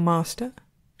him as your master?"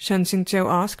 Shen Qingqiu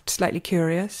asked, slightly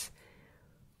curious.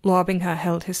 Luo Binghe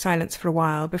held his silence for a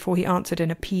while before he answered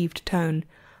in a peeved tone,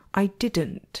 "I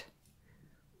didn't."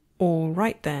 "All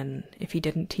right then. If he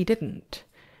didn't, he didn't."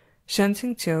 Shen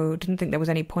Qingqiu didn't think there was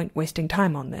any point wasting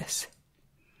time on this.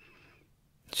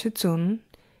 "Shizun,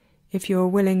 if you're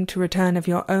willing to return of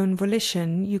your own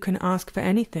volition, you can ask for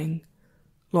anything,"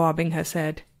 Luo Binghe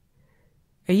said.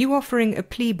 "Are you offering a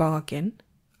plea bargain?"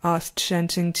 asked Shen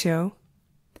Qingqiu.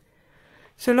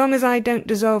 "So long as I don't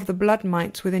dissolve the blood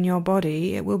mites within your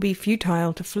body, it will be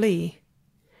futile to flee."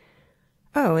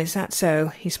 "Oh, is that so?"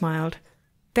 he smiled.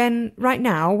 "Then, right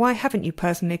now, why haven't you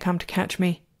personally come to catch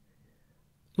me?"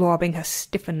 Luo Binghe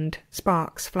stiffened,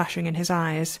 sparks flashing in his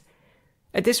eyes.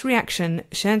 At this reaction,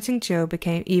 Shen Qingqiu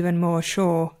became even more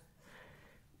sure.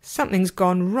 "Something's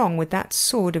gone wrong with that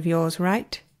sword of yours,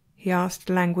 right?" he asked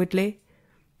languidly.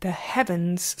 "The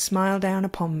heavens smile down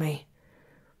upon me."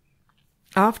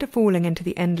 After falling into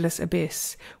the endless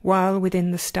abyss, while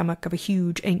within the stomach of a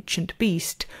huge ancient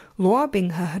beast, Luo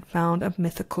Binghe had found a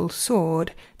mythical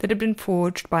sword that had been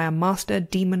forged by a master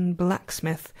demon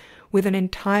blacksmith with an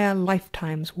entire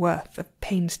lifetime's worth of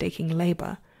painstaking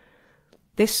labour.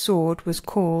 This sword was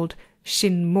called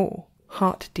Xin Mo,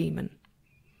 Heart Demon.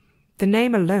 The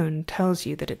name alone tells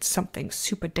you that it's something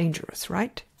super dangerous,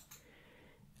 right?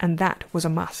 And that was a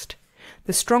must.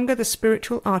 The stronger the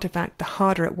spiritual artifact, the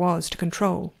harder it was to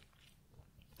control.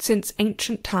 Since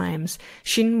ancient times,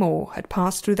 Xin Mo had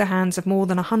passed through the hands of more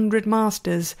than 100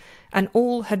 masters, and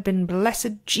all had been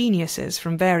blessed geniuses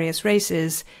from various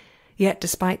races. Yet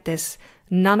despite this,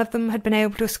 none of them had been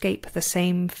able to escape the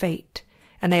same fate,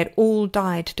 and they had all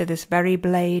died to this very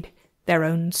blade, their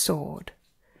own sword.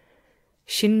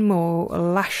 Xin Mo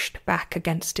lashed back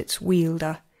against its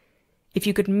wielder. If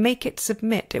you could make it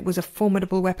submit, it was a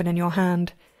formidable weapon in your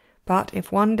hand. But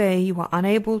if one day you were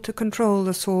unable to control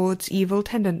the sword's evil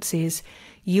tendencies,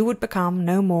 you would become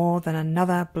no more than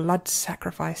another blood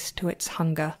sacrifice to its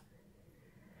hunger.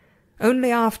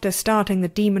 Only after starting the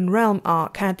Demon Realm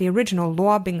arc had the original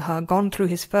Luo Binghe gone through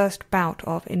his first bout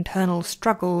of internal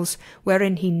struggles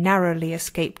wherein he narrowly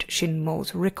escaped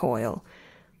Shinmo's recoil.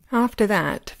 After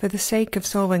that, for the sake of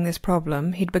solving this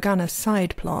problem, he'd begun a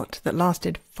side plot that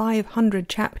lasted 500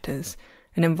 chapters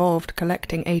and involved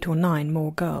collecting 8 or 9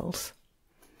 more girls.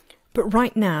 But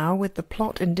right now, with the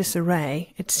plot in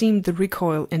disarray, it seemed the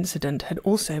recoil incident had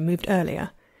also moved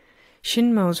earlier.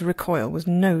 Shinmo's recoil was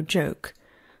no joke.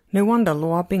 No wonder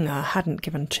Luo Binghe hadn't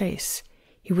given chase.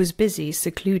 He was busy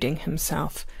secluding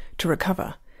himself to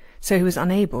recover, so he was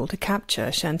unable to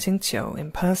capture Shen Xingqiu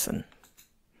in person.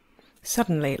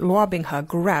 Suddenly, Luo Binghe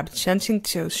grabbed Shen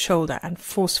Xingqiu's shoulder and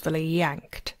forcefully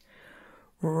yanked.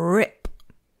 Rip!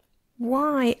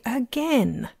 Why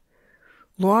again?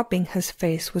 Luo Binghe's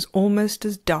face was almost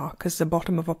as dark as the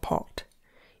bottom of a pot.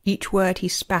 Each word he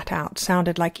spat out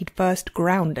sounded like he'd first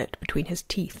ground it between his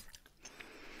teeth.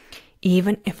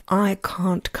 Even if I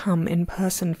can't come in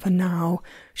person for now,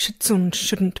 Shizun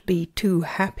shouldn't be too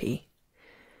happy.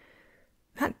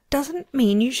 That doesn't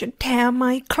mean you should tear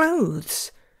my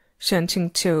clothes. Shen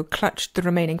Xingqiu clutched the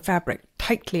remaining fabric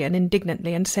tightly and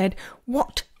indignantly and said,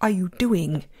 "What are you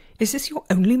doing? Is this your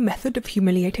only method of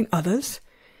humiliating others?"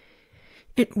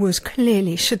 "It was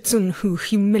clearly Shizun who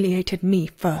humiliated me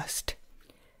first."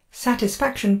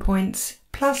 Satisfaction points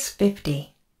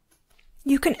 +50.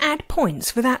 You can add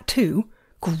points for that too?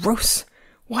 Gross!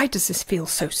 Why does this feel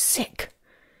so sick?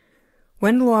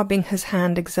 When Luo Binghe's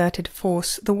hand exerted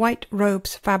force, the white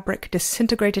robe's fabric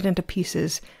disintegrated into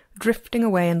pieces, drifting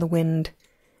away in the wind.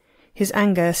 His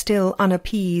anger still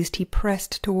unappeased, he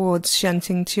pressed towards Shen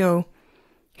Xingqiu.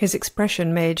 His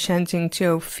expression made Shen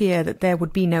Xingqiu fear that there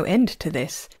would be no end to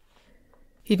this.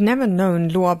 He'd never known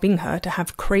Luo Binghe to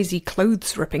have crazy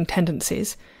clothes-ripping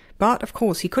tendencies, but of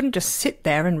course he couldn't just sit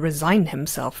there and resign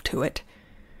himself to it.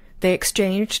 They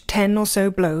exchanged 10 or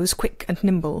so blows, quick and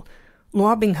nimble.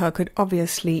 Luo Binghe could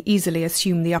obviously easily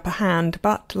assume the upper hand,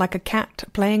 but like a cat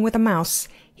playing with a mouse,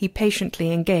 he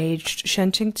patiently engaged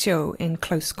Shen Xingqiu in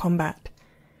close combat.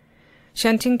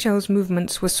 Shen Xingqiu's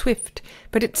movements were swift,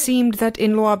 but it seemed that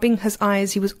in Luo Binghe's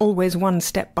eyes he was always one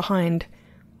step behind.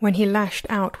 When he lashed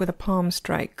out with a palm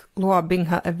strike, Luo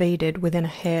Binghe evaded within a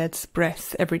hair's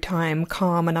breadth every time,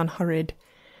 calm and unhurried.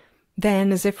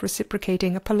 Then, as if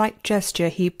reciprocating a polite gesture,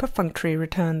 he perfunctorily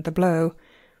returned the blow.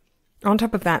 On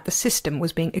top of that, the system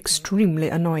was being extremely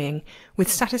annoying,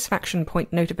 with satisfaction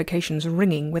point notifications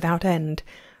ringing without end.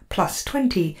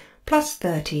 +20,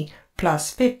 +30,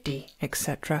 +50,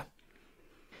 etc.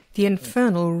 The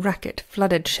infernal racket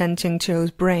flooded Shen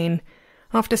Xingqiu's brain.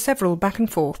 After several back and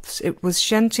forths, it was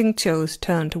Shen Xingqiu's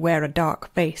turn to wear a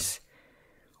dark face.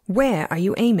 "Where are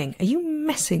you aiming? Are you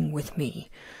messing with me?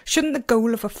 Shouldn't the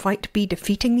goal of a fight be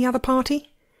defeating the other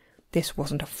party?" This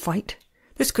wasn't a fight.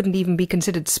 This couldn't even be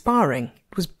considered sparring.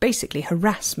 It was basically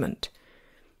harassment.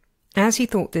 As he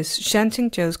thought this, Shen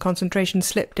Xingqiu's concentration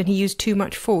slipped and he used too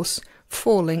much force,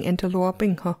 falling into Luo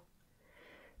Binghe.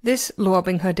 This Luo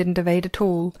Binghe didn't evade at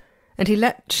all, and he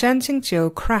let Shen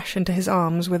Xingqiu crash into his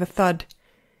arms with a thud.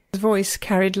 His voice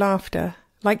carried laughter,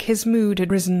 like his mood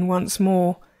had risen once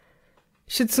more.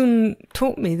 "Shizun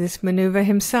taught me this maneuver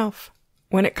himself.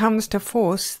 When it comes to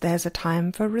force, there's a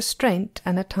time for restraint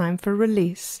and a time for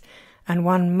release, and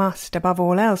one must, above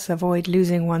all else, avoid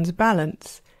losing one's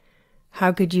balance.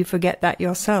 How could you forget that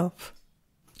yourself?"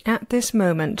 At this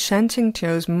moment, Shen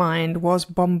Xingqiu's mind was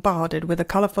bombarded with a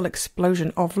colourful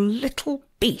explosion of "little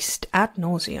beast" ad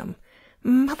nauseum.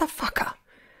 Motherfucker!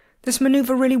 This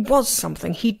maneuver really was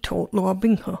something he'd taught Luo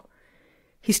Binghe.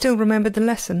 He still remembered the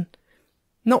lesson.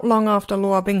 Not long after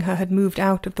Luo Binghe had moved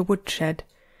out of the woodshed.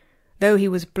 Though he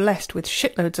was blessed with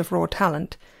shitloads of raw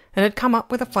talent, and had come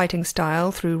up with a fighting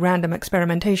style through random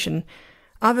experimentation,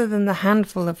 other than the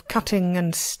handful of cutting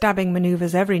and stabbing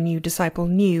maneuvers every new disciple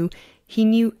knew, he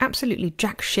knew absolutely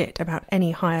jack shit about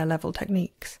any higher-level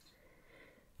techniques.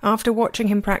 After watching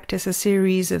him practice a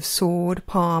series of sword,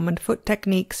 palm, and foot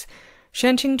techniques,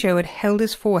 Shen Xingqiu had held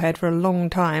his forehead for a long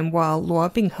time while Luo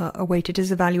Binghe awaited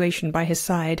his evaluation by his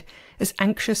side, as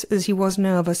anxious as he was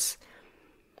nervous.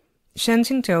 Shen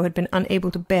Xingqiu had been unable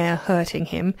to bear hurting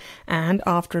him, and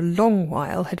after a long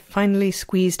while had finally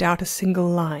squeezed out a single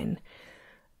line.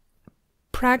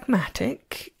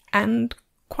 Pragmatic and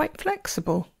quite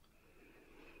flexible.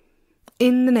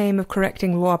 In the name of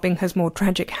correcting Luo Binghe's more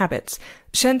tragic habits,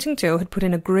 Shen Xingqiu had put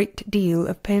in a great deal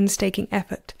of painstaking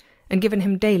effort and given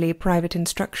him daily private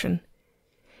instruction.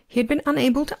 He had been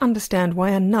unable to understand why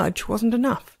a nudge wasn't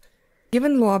enough.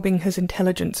 Given Luo Binghe's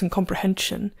intelligence and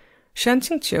comprehension, Shan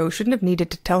Qingqiu shouldn't have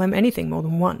needed to tell him anything more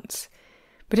than once.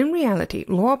 But in reality,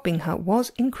 Luo Binghe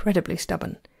was incredibly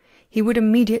stubborn. He would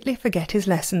immediately forget his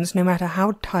lessons no matter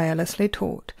how tirelessly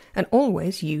taught, and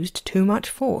always used too much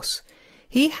force.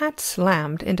 He had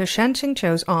slammed into Shan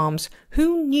Qingqiu's arms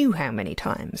who knew how many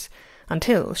times,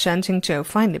 until Shan Qingqiu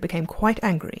finally became quite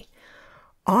angry.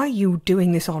 "Are you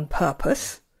doing this on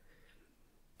purpose?"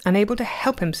 Unable to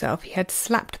help himself, he had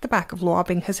slapped the back of Luo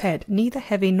Binghe's head, neither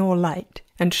heavy nor light,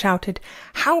 and shouted,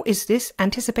 "How is this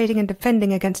anticipating and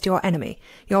defending against your enemy?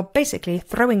 You're basically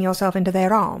throwing yourself into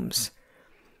their arms."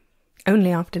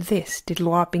 Only after this did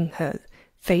Luo Binghe,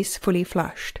 face fully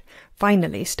flushed,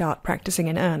 finally start practicing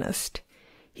in earnest.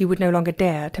 He would no longer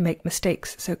dare to make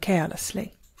mistakes so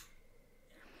carelessly.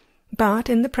 But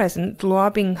in the present,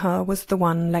 Luo Binghe was the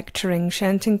one lecturing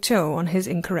Shan Qingqiu on his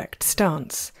incorrect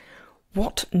stance.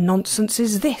 "What nonsense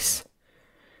is this?"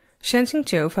 Shan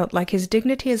Qingqiu felt like his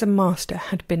dignity as a master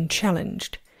had been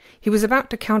challenged. He was about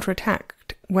to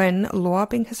counterattack when Luo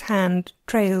Binghe's hand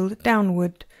trailed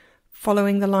downward,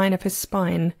 following the line of his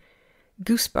spine.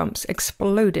 Goosebumps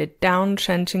exploded down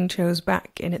Shan Qingqiu's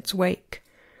back in its wake.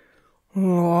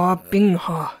 "Luo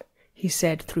Binghe," he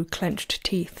said through clenched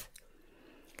teeth.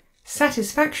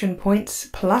 "Satisfaction points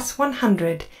plus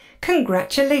 100.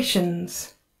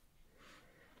 Congratulations."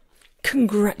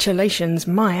 "Congratulations,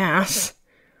 my ass!"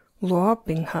 Luo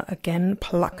Binghe again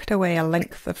plucked away a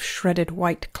length of shredded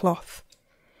white cloth.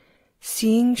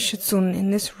 "Seeing Shizun in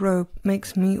this robe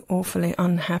makes me awfully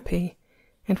unhappy.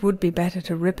 It would be better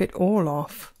to rip it all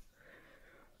off."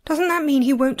 "Doesn't that mean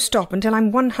he won't stop until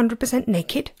I'm 100%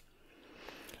 naked?"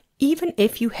 "Even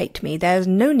if you hate me, there's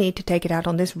no need to take it out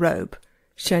on this robe,"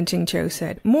 Shan Qingqiu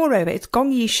said. "Moreover, it's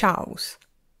Gong Yi Shao's."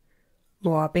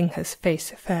 Luo Binghe's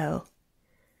face fell.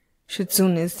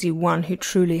 "Shizun is the one who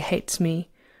truly hates me.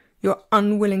 You're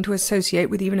unwilling to associate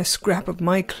with even a scrap of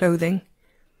my clothing."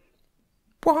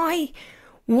 Why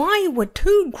were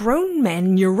two grown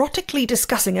men neurotically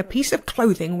discussing a piece of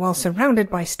clothing while surrounded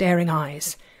by staring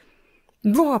eyes?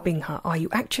 "Luo Binghe, are you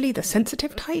actually the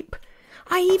sensitive type?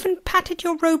 I even patted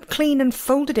your robe clean and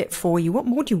folded it for you. What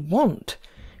more do you want?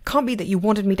 Can't be that you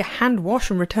wanted me to hand wash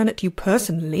and return it to you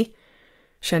personally."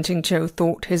 Shan Qingqiu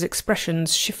thought, his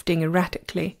expressions shifting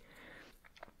erratically.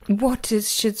 "What is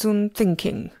Shizun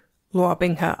thinking?" Luo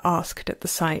Binghe asked at the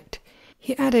sight.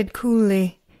 He added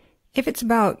coolly, "If it's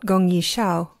about Gong Yi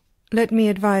Shao, let me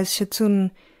advise Shizun,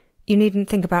 you needn't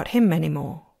think about him any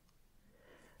more."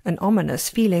 An ominous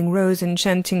feeling rose in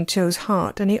Shan Qingqiu's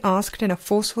heart, and he asked in a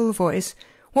forceful voice,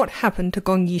 "What happened to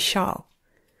Gong Yi Shao?"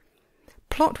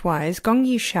 Plot-wise, Gong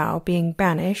Yi Shao, being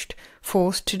banished,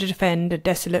 forced to defend a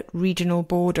desolate regional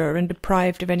border and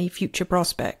deprived of any future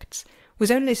prospects,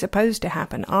 was only supposed to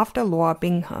happen after Luo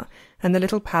Binghe and the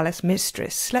little palace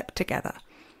mistress slept together.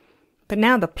 But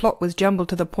now the plot was jumbled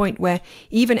to the point where,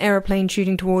 even aeroplane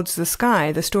shooting towards the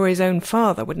sky, the story's own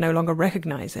father would no longer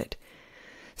recognize it.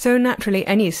 So naturally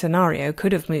any scenario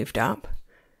could have moved up.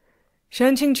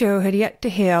 Shan Qingqiu had yet to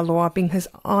hear Luo Binghe's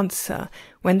answer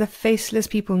when the faceless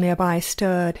people nearby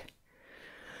stirred.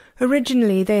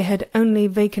 Originally they had only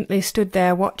vacantly stood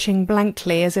there watching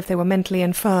blankly as if they were mentally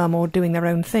infirm or doing their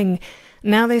own thing.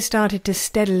 Now they started to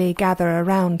steadily gather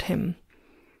around him.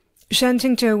 Shan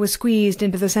Qingqiu was squeezed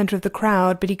into the centre of the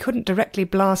crowd, but he couldn't directly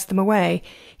blast them away.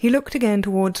 He looked again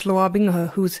towards Luo Binghe,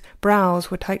 whose brows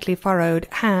were tightly furrowed,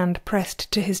 hand pressed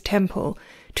to his temple,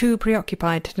 too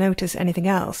preoccupied to notice anything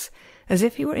else, as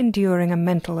if he were enduring a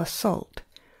mental assault.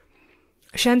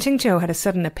 Shan Qingqiu had a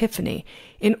sudden epiphany.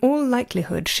 In all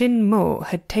likelihood, Shin Mo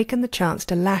had taken the chance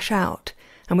to lash out,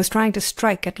 and was trying to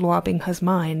strike at Luo Binghe's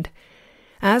mind.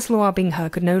 As Luo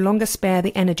Binghe could no longer spare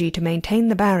the energy to maintain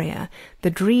the barrier,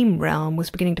 the dream realm was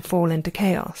beginning to fall into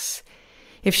chaos.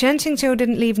 If Shan Qingqiu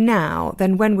didn't leave now,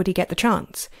 then when would he get the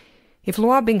chance? If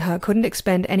Luo Binghe couldn't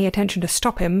expend any attention to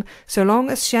stop him, so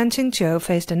long as Shan Qingqiu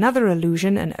faced another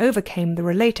illusion and overcame the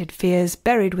related fears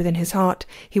buried within his heart,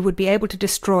 he would be able to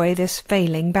destroy this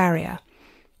failing barrier.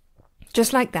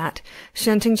 Just like that,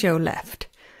 Shan Qingqiu left.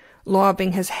 Luo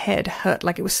Binghe's head hurt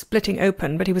like it was splitting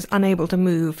open, but he was unable to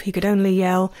move. He could only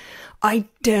yell, "I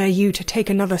dare you to take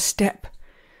another step."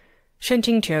 Shan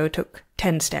Qingqiu took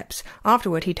 10 steps.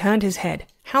 Afterward he turned his head.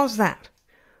 "How's that?"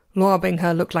 Luo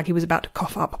Binghe looked like he was about to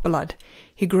cough up blood.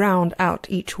 He ground out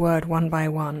each word one by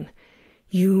one.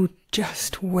 "You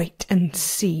just wait and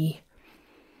see."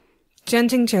 Shan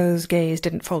Qingqiu's gaze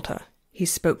didn't falter. He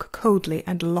spoke coldly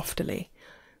and loftily.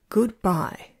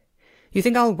 "Goodbye. You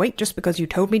think I'll wait just because you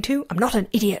told me to? I'm not an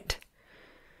idiot."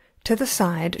 To the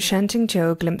side, Shan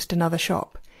Qingqiu glimpsed another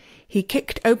shop. He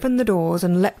kicked open the doors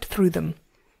and leapt through them.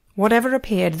 Whatever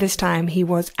appeared this time, he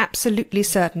was absolutely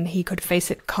certain he could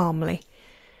face it calmly.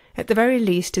 At the very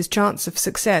least, his chance of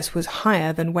success was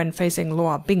higher than when facing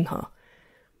Loa Binghe.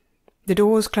 The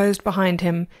doors closed behind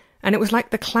him, and it was like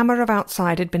the clamour of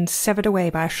outside had been severed away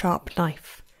by a sharp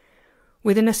knife.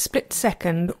 Within a split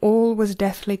second, all was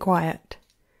deathly quiet.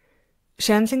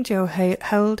 Shan Xingqiu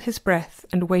held his breath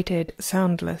and waited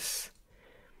soundless.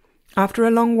 After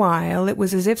a long while, it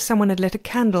was as if someone had lit a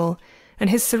candle, and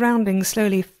his surroundings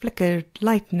slowly flickered,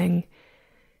 lightening.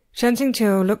 Shan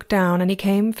Xingqiu looked down, and he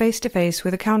came face to face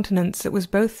with a countenance that was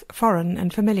both foreign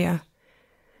and familiar.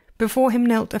 Before him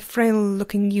knelt a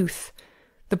frail-looking youth.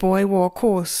 The boy wore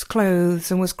coarse clothes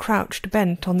and was crouched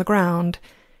bent on the ground.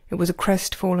 It was a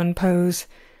crestfallen pose,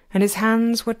 and his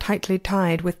hands were tightly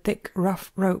tied with thick,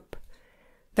 rough rope.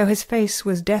 Though his face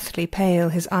was deathly pale,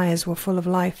 his eyes were full of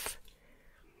life.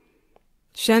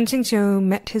 Shan Xingqiu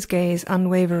met his gaze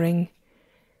unwavering.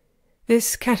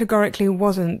 This categorically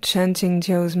wasn't Shan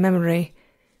Xingqiu's memory,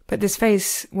 but this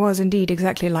face was indeed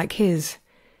exactly like his.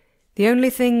 The only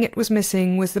thing it was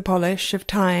missing was the polish of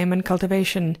time and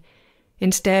cultivation.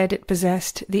 Instead, it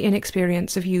possessed the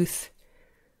inexperience of youth.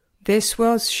 This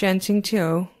was Shan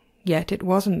Xingqiu, yet it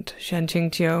wasn't Shan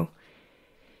Xingqiu.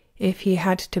 If he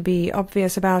had to be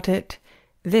obvious about it,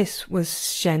 this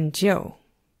was Shan Jiu.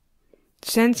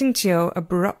 Shan Xingqiu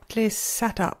abruptly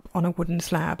sat up on a wooden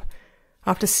slab.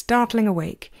 After startling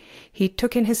awake, he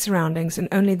took in his surroundings, and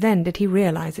only then did he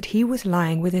realize that he was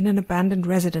lying within an abandoned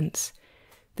residence.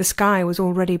 The sky was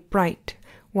already bright,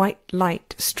 white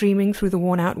light streaming through the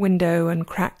worn-out window and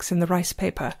cracks in the rice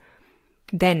paper.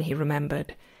 Then he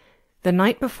remembered. The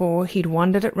night before he'd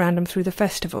wandered at random through the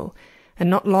festival, and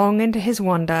not long into his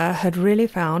wander had really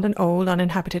found an old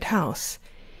uninhabited house.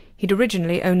 He'd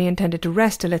originally only intended to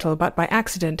rest a little, but by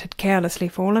accident had carelessly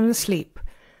fallen asleep,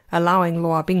 allowing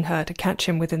Loa Binghe to catch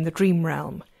him within the dream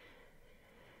realm.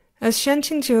 As Shan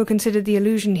Xingqiu considered the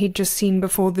illusion he'd just seen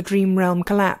before the dream realm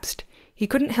collapsed, he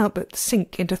couldn't help but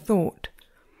sink into thought.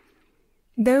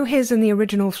 Though his and the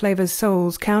original Flavor's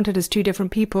souls counted as two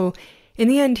different people, in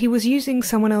the end he was using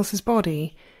someone else's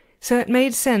body, so it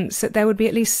made sense that there would be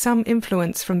at least some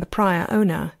influence from the prior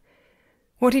owner.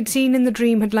 What he'd seen in the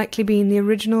dream had likely been the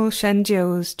original Shan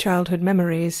Jiu's childhood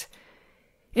memories.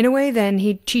 In a way, then,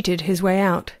 he'd cheated his way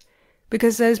out,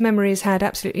 because those memories had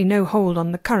absolutely no hold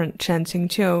on the current Shan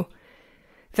Xingqiu.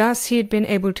 Thus he had been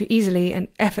able to easily and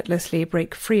effortlessly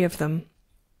break free of them.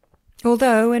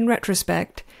 Although, in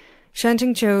retrospect, Shan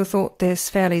Xingqiu thought this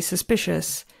fairly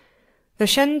suspicious. The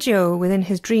Shan Jiu within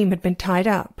his dream had been tied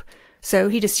up, so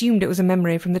he'd assumed it was a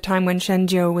memory from the time when Shan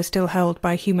Jiu was still held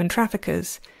by human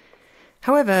traffickers.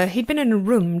 However, he'd been in a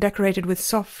room decorated with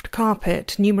soft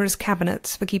carpet, numerous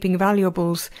cabinets for keeping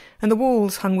valuables, and the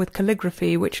walls hung with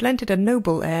calligraphy which lent it a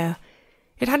noble air.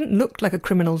 It hadn't looked like a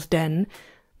criminal's den,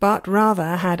 but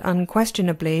rather had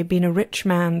unquestionably been a rich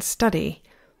man's study.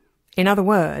 In other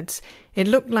words, it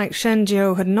looked like Shan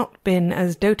Jiu had not been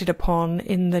as doted upon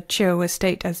in the Qiu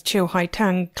estate as Qiu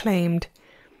Haitang claimed.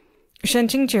 Shan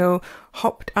Xingqiu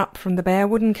hopped up from the bare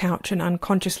wooden couch and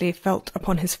unconsciously felt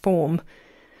upon his form.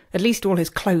 At least all his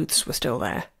clothes were still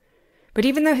there. But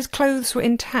even though his clothes were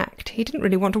intact, he didn't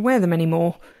really want to wear them any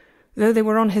more. Though they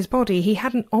were on his body, he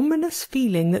had an ominous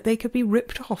feeling that they could be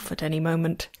ripped off at any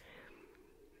moment.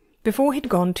 Before he'd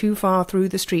gone too far through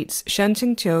the streets, Shan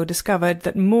Xingqiu discovered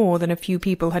that more than a few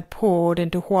people had poured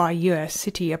into Huayue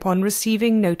city upon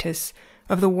receiving notice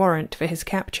of the warrant for his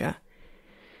capture.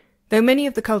 Though many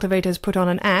of the cultivators put on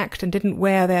an act and didn't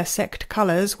wear their sect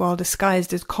colours while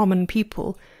disguised as common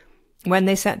people, when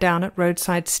they sat down at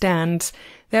roadside stands,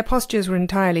 their postures were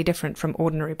entirely different from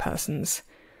ordinary persons.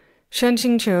 Shan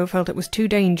Xingqiu felt it was too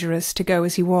dangerous to go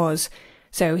as he was,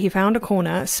 so he found a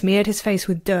corner, smeared his face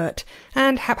with dirt,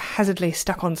 and haphazardly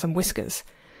stuck on some whiskers.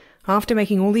 After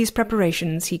making all these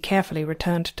preparations, he carefully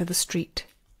returned to the street.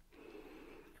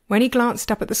 When he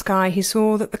glanced up at the sky, he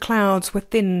saw that the clouds were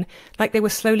thin, like they were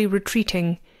slowly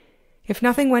retreating. If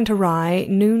nothing went awry,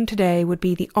 noon today would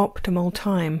be the optimal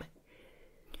time.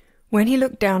 When he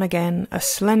looked down again, a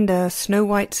slender,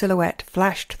 snow-white silhouette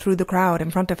flashed through the crowd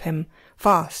in front of him,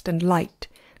 fast and light,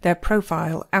 their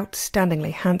profile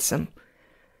outstandingly handsome.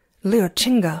 Liu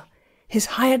Qingge, his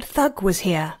hired thug, was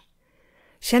here.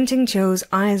 Shan Xingqiu's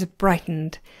eyes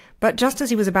brightened, but just as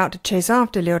he was about to chase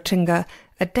after Liu Qingge,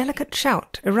 a delicate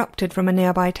shout erupted from a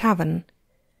nearby tavern.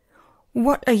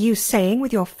 "What are you saying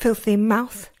with your filthy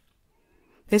mouth?"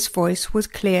 This voice was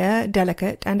clear,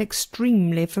 delicate, and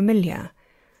extremely familiar.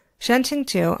 Shan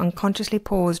Xingqiu unconsciously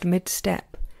paused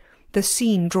mid-step, the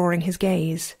scene drawing his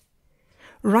gaze.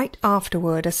 Right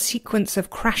afterward a sequence of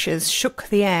crashes shook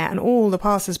the air, and all the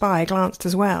passers-by glanced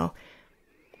as well.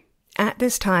 At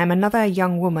this time another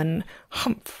young woman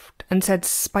humphed and said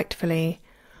spitefully,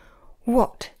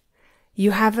 "What?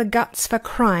 You have the guts for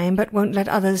crime but won't let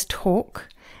others talk?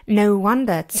 No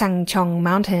wonder Changchong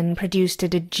Mountain produced a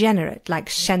degenerate like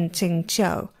Shen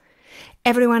Qingqiu.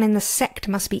 Everyone in the sect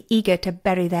must be eager to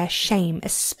bury their shame,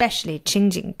 especially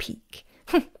Qingjing Peak.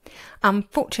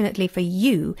 Unfortunately for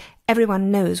you,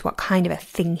 everyone knows what kind of a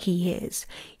thing he is.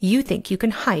 You think you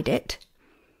can hide it?"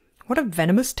 What a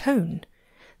venomous tone!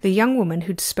 The young woman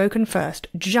who'd spoken first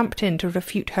jumped in to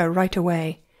refute her right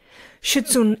away.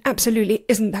 "Shizun absolutely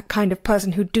isn't that kind of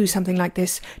person who'd do something like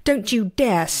this. Don't you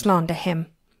dare slander him."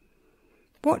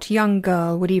 What young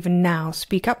girl would even now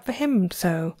speak up for him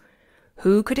so?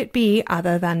 Who could it be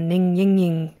other than Ning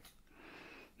Ying?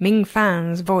 Ming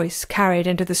Fan's voice carried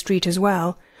into the street as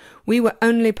well. "We were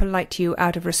only polite to you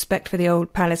out of respect for the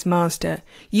old palace master.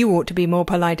 You ought to be more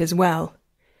polite as well."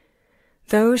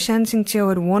 Though Shen Qingqiu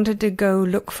had wanted to go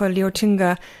look for Liu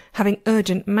Qingge, having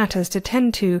urgent matters to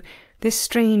tend to, this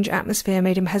strange atmosphere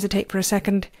made him hesitate for a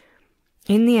second.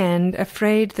 In the end,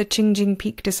 afraid the Qingjing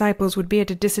Peak disciples would be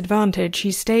at a disadvantage,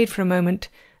 he stayed for a moment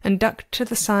and ducked to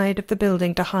the side of the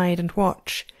building to hide and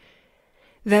watch.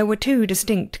 There were two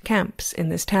distinct camps in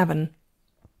this tavern.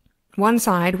 One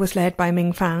side was led by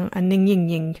Ming Fan and Ning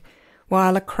Ying,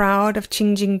 while a crowd of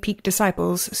Qingjing Peak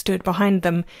disciples stood behind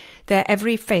them, their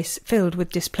every face filled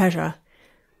with displeasure.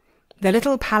 The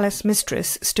little palace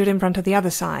mistress stood in front of the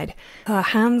other side, her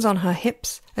hands on her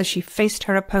hips as she faced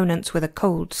her opponents with a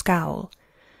cold scowl.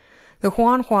 The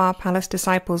Huanhua palace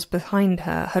disciples behind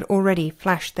her had already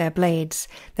flashed their blades,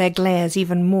 their glares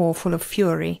even more full of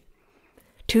fury.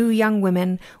 Two young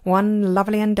women, one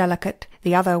lovely and delicate,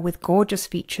 the other with gorgeous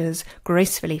features,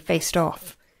 gracefully faced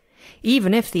off.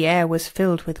 Even if the air was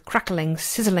filled with crackling,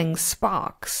 sizzling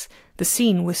sparks, the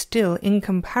scene was still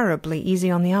incomparably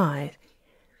easy on the eye.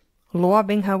 Luo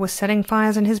Binghe was setting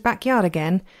fires in his backyard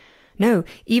again. No,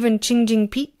 even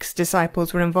Qingjing Peak's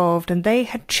disciples were involved, and they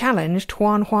had challenged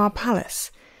Huanhua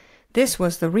Palace. This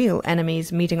was the real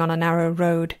enemies meeting on a narrow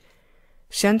road.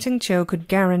 Shen Qingqiu could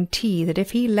guarantee that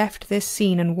if he left this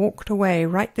scene and walked away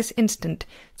right this instant,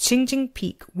 Qingjing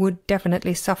Peak would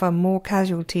definitely suffer more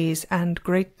casualties, and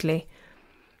greatly.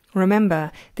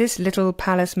 Remember, this little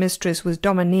palace mistress was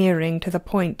domineering to the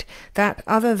point that,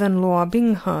 other than Luo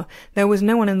Binghe, there was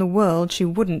no one in the world she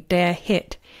wouldn't dare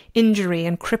hit. Injury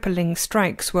and crippling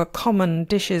strikes were common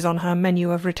dishes on her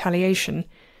menu of retaliation.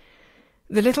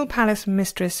 The little palace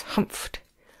mistress humphed.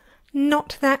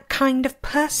 "Not that kind of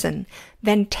person.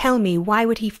 Then tell me, why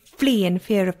would he flee in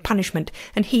fear of punishment?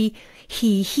 And he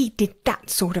did that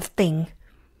sort of thing."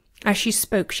 As she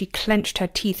spoke, she clenched her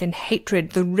teeth in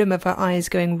hatred, the rim of her eyes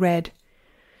going red.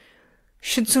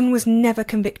 "Shizun was never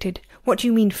convicted. What do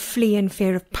you mean, flee in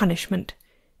fear of punishment?"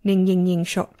 Ning Ying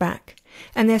shot back.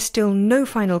 "And there's still no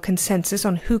final consensus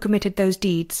on who committed those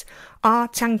deeds. Our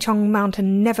Changchong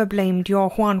Mountain never blamed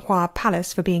your Huanhua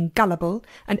Palace for being gullible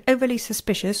and overly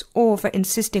suspicious, or for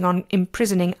insisting on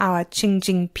imprisoning our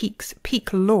Qingjing Peak's Peak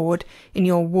Lord in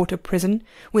your water prison,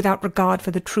 without regard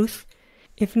for the truth.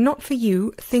 If not for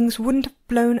you, things wouldn't have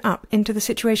blown up into the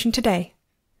situation today."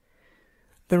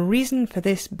 The reason for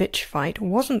this bitch fight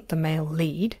wasn't the male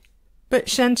lead, but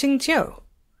Shen Qingqiu.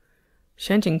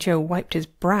 Shen Qingqiu wiped his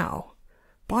brow.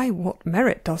 By what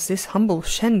merit does this humble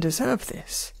Shen deserve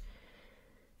this?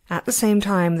 At the same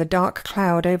time, the dark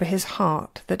cloud over his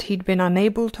heart that he'd been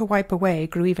unable to wipe away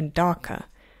grew even darker.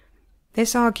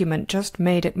 This argument just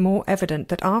made it more evident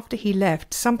that after he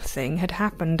left, something had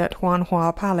happened at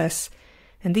Huanhua Palace,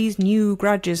 and these new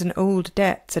grudges and old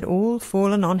debts had all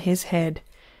fallen on his head.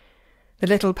 The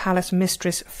little palace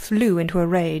mistress flew into a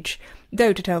rage,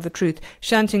 though, to tell the truth,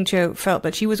 Shen Qingqiu felt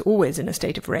that she was always in a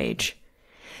state of rage.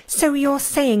 "So you're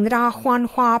saying that our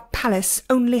Huanhua Palace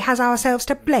only has ourselves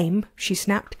to blame?" she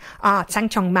snapped. "Our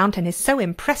Changchong Mountain is so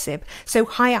impressive, so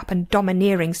high up and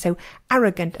domineering, so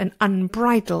arrogant and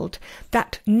unbridled,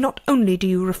 that not only do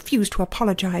you refuse to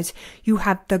apologize, you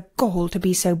have the gall to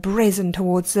be so brazen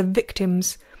towards the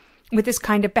victims. With this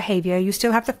kind of behaviour you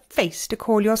still have the face to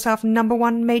call yourself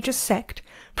 #1 major sect?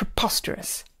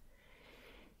 Preposterous."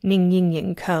 Ning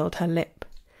Ying curled her lip.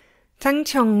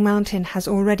 Changchong Mountain has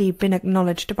already been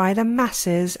acknowledged by the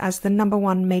masses as the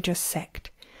 #1 major sect.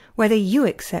 Whether you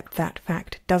accept that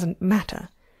fact doesn't matter.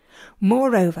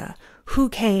 Moreover, who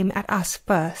came at us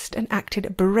first and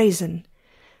acted brazen?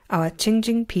 Our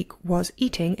Qingjing Peak was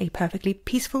eating a perfectly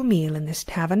peaceful meal in this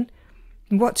tavern.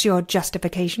 What's your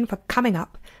justification for coming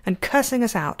up and cursing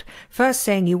us out, first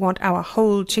saying you want our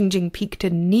whole Qingjing Peak to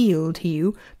kneel to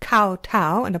you,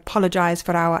 kowtow, and apologize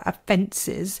for our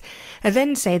offences, and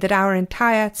then say that our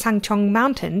entire Sangchong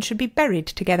Mountain should be buried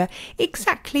together?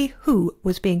 Exactly who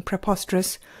was being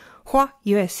preposterous?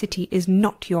 Huayue City is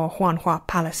not your Huanhua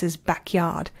Palace's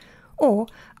backyard. Or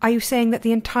are you saying that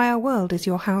the entire world is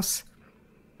your house?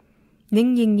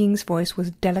 Ning Yingying's voice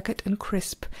was delicate and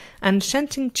crisp, and Shen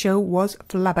Qingqiu was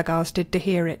flabbergasted to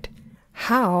hear it.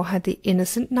 How had the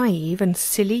innocent, naive, and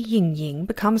silly Yingying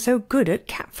become so good at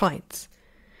catfights?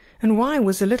 And why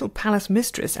was the little palace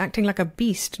mistress acting like a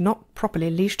beast not properly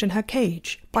leashed in her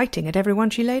cage, biting at everyone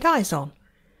she laid eyes on?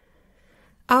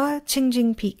 Our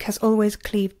Qingjing Peak has always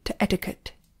cleaved to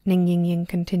etiquette, Ning Yingying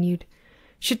continued.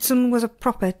 Shizun was a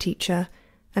proper teacher,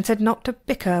 and said not to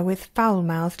bicker with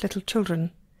foul-mouthed little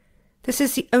children. This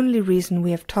is the only reason we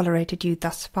have tolerated you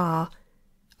thus far.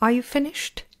 Are you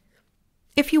finished?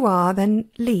 If you are, then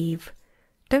leave.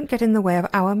 Don't get in the way of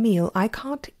our meal. I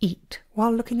can't eat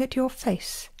while looking at your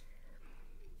face.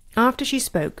 After she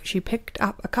spoke, she picked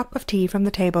up a cup of tea from the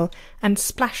table and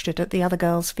splashed it at the other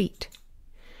girl's feet.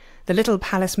 The little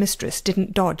palace mistress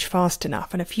didn't dodge fast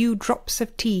enough, and a few drops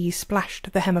of tea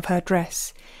splashed the hem of her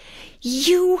dress.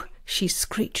 "You!" she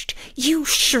screeched. "You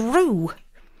shrew!"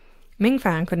 Ming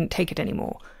Fan couldn't take it any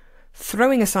more.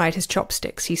 Throwing aside his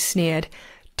chopsticks, he sneered,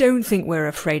 "Don't think we're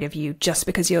afraid of you just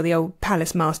because you're the old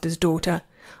palace master's daughter.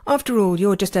 After all,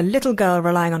 you're just a little girl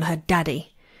relying on her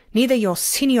daddy. Neither your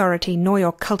seniority nor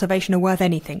your cultivation are worth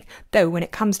anything, though when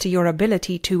it comes to your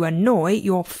ability to annoy,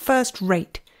 you're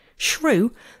first-rate.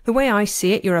 Shrew, the way I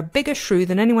see it, you're a bigger shrew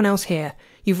than anyone else here.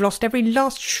 You've lost every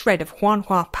last shred of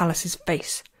Huanhua Palace's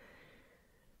face."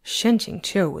 Shen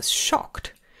Qingqiu was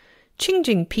shocked.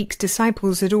 Qingjing Peak's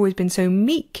disciples had always been so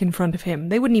meek in front of him,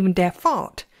 they wouldn't even dare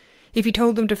fart. If he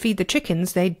told them to feed the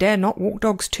chickens, they dare not walk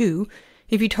dogs too.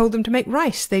 If he told them to make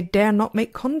rice, they dare not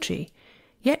make congee.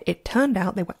 Yet it turned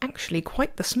out they were actually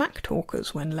quite the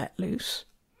smack-talkers when let loose.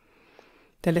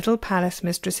 The little palace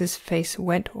mistress's face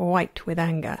went white with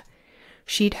anger.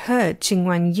 She'd heard Qing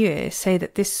Wanyue say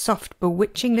that this soft,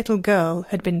 bewitching little girl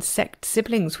had been sect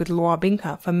siblings with Luo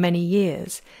Binghe for many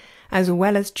years, as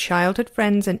well as childhood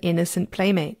friends and innocent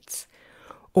playmates.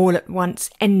 All at once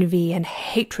envy and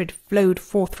hatred flowed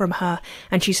forth from her,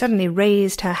 and she suddenly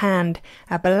raised her hand,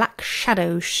 a black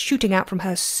shadow shooting out from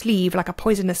her sleeve like a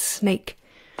poisonous snake.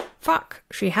 "Fuck,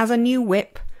 she has a new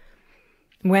whip."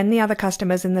 When the other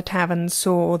customers in the tavern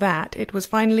saw that it was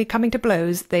finally coming to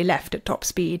blows, they left at top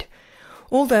speed.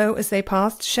 Although, as they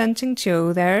passed Shen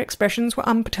Qingqiu, their expressions were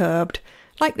unperturbed,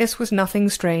 like this was nothing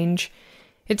strange.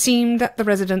 It seemed that the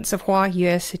residents of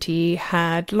Huayue City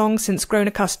had long since grown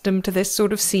accustomed to this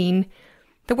sort of scene.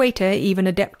 The waiter even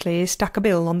adeptly stuck a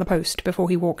bill on the post before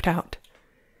he walked out.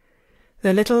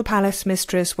 The little palace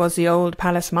mistress was the old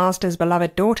palace master's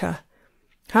beloved daughter.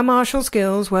 Her martial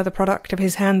skills were the product of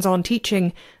his hands-on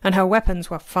teaching, and her weapons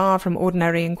were far from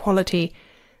ordinary in quality,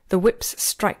 the whip's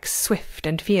strikes swift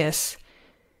and fierce.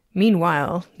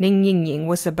 Meanwhile, Ning Yingying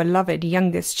was the beloved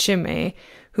youngest Shimei,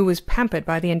 who was pampered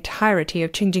by the entirety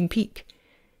of Qingjing Peak.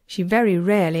 She very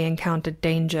rarely encountered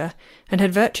danger, and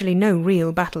had virtually no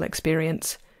real battle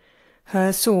experience.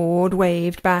 Her sword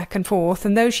waved back and forth,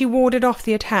 and though she warded off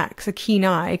the attacks, a keen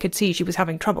eye could see she was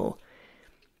having trouble.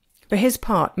 For his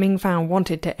part, Ming Fan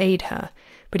wanted to aid her,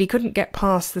 but he couldn't get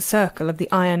past the circle of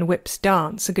the iron whip's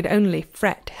dance and could only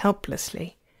fret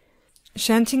helplessly.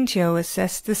 Shen Qingqiu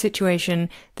assessed the situation,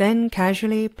 then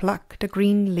casually plucked a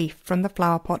green leaf from the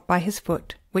flower-pot by his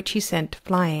foot, which he sent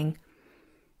flying.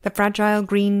 The fragile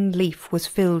green leaf was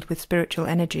filled with spiritual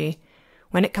energy.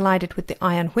 When it collided with the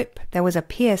iron whip, there was a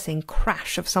piercing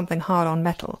crash of something hard on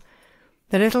metal.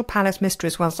 The little palace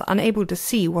mistress was unable to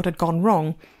see what had gone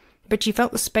wrong, but she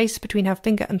felt the space between her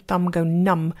finger and thumb go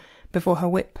numb before her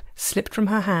whip slipped from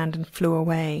her hand and flew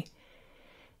away.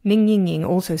 Ning Yingying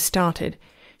also started.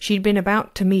 She'd been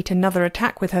about to meet another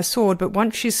attack with her sword, but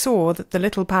once she saw that the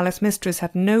little palace mistress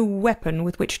had no weapon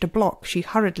with which to block, she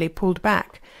hurriedly pulled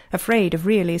back, afraid of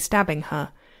really stabbing her.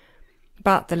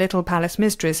 But the little palace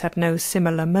mistress had no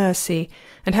similar mercy,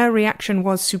 and her reaction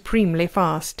was supremely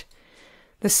fast.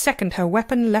 The second her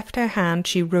weapon left her hand,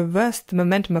 she reversed the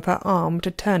momentum of her arm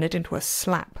to turn it into a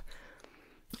slap.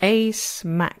 A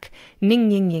smack.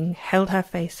 Ning Yingying held her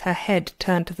face, her head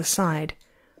turned to the side.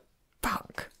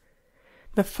 Fuck.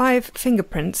 The 5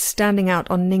 fingerprints standing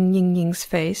out on Ning Yingying's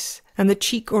face, and the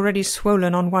cheek already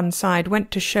swollen on one side,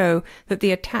 went to show that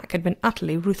the attack had been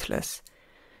utterly ruthless.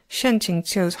 Shen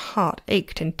Qingqiu's heart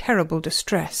ached in terrible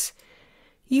distress.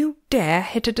 "You dare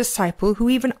hit a disciple who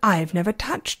even I've never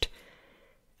touched?"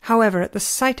 However, at the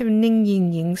sight of Ning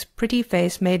Ying Ying's pretty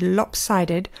face made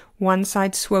lopsided, one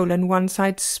side swollen, one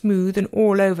side smooth, and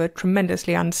all over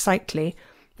tremendously unsightly,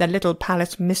 the little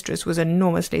palace mistress was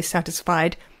enormously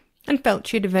satisfied, and felt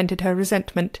she had vented her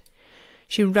resentment.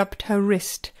 She rubbed her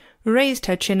wrist, raised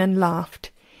her chin, and laughed.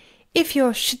 "If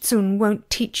your shitsun won't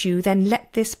teach you, then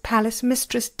let this palace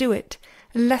mistress do it.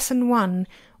 Lesson 1.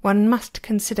 One must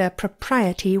consider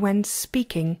propriety when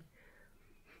speaking."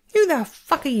 "Who the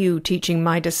fuck are you teaching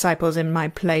my disciples in my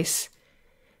place?"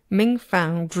 Ming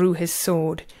Fang drew his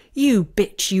sword. "You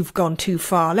bitch, you've gone too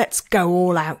far. Let's go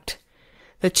all out."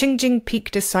 The Qingjing Peak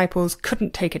disciples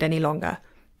couldn't take it any longer.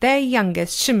 Their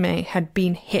youngest, Shimei, had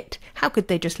been hit. How could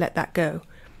they just let that go?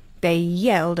 They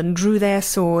yelled and drew their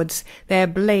swords, their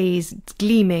blades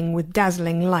gleaming with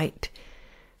dazzling light.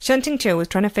 Shen Tingqiu was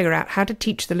trying to figure out how to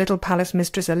teach the little palace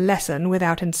mistress a lesson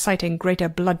without inciting greater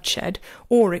bloodshed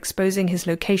or exposing his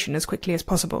location as quickly as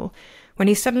possible, when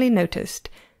he suddenly noticed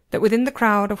that within the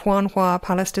crowd of Huanhua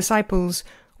Palace disciples,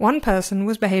 one person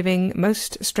was behaving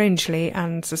most strangely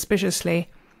and suspiciously.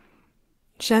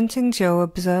 Shen Tingqiu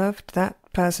observed that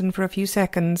person for a few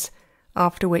seconds,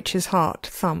 after which his heart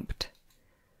thumped.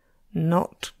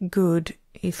 Not good,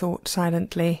 he thought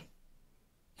silently.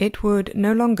 It would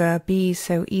no longer be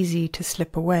so easy to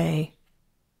slip away.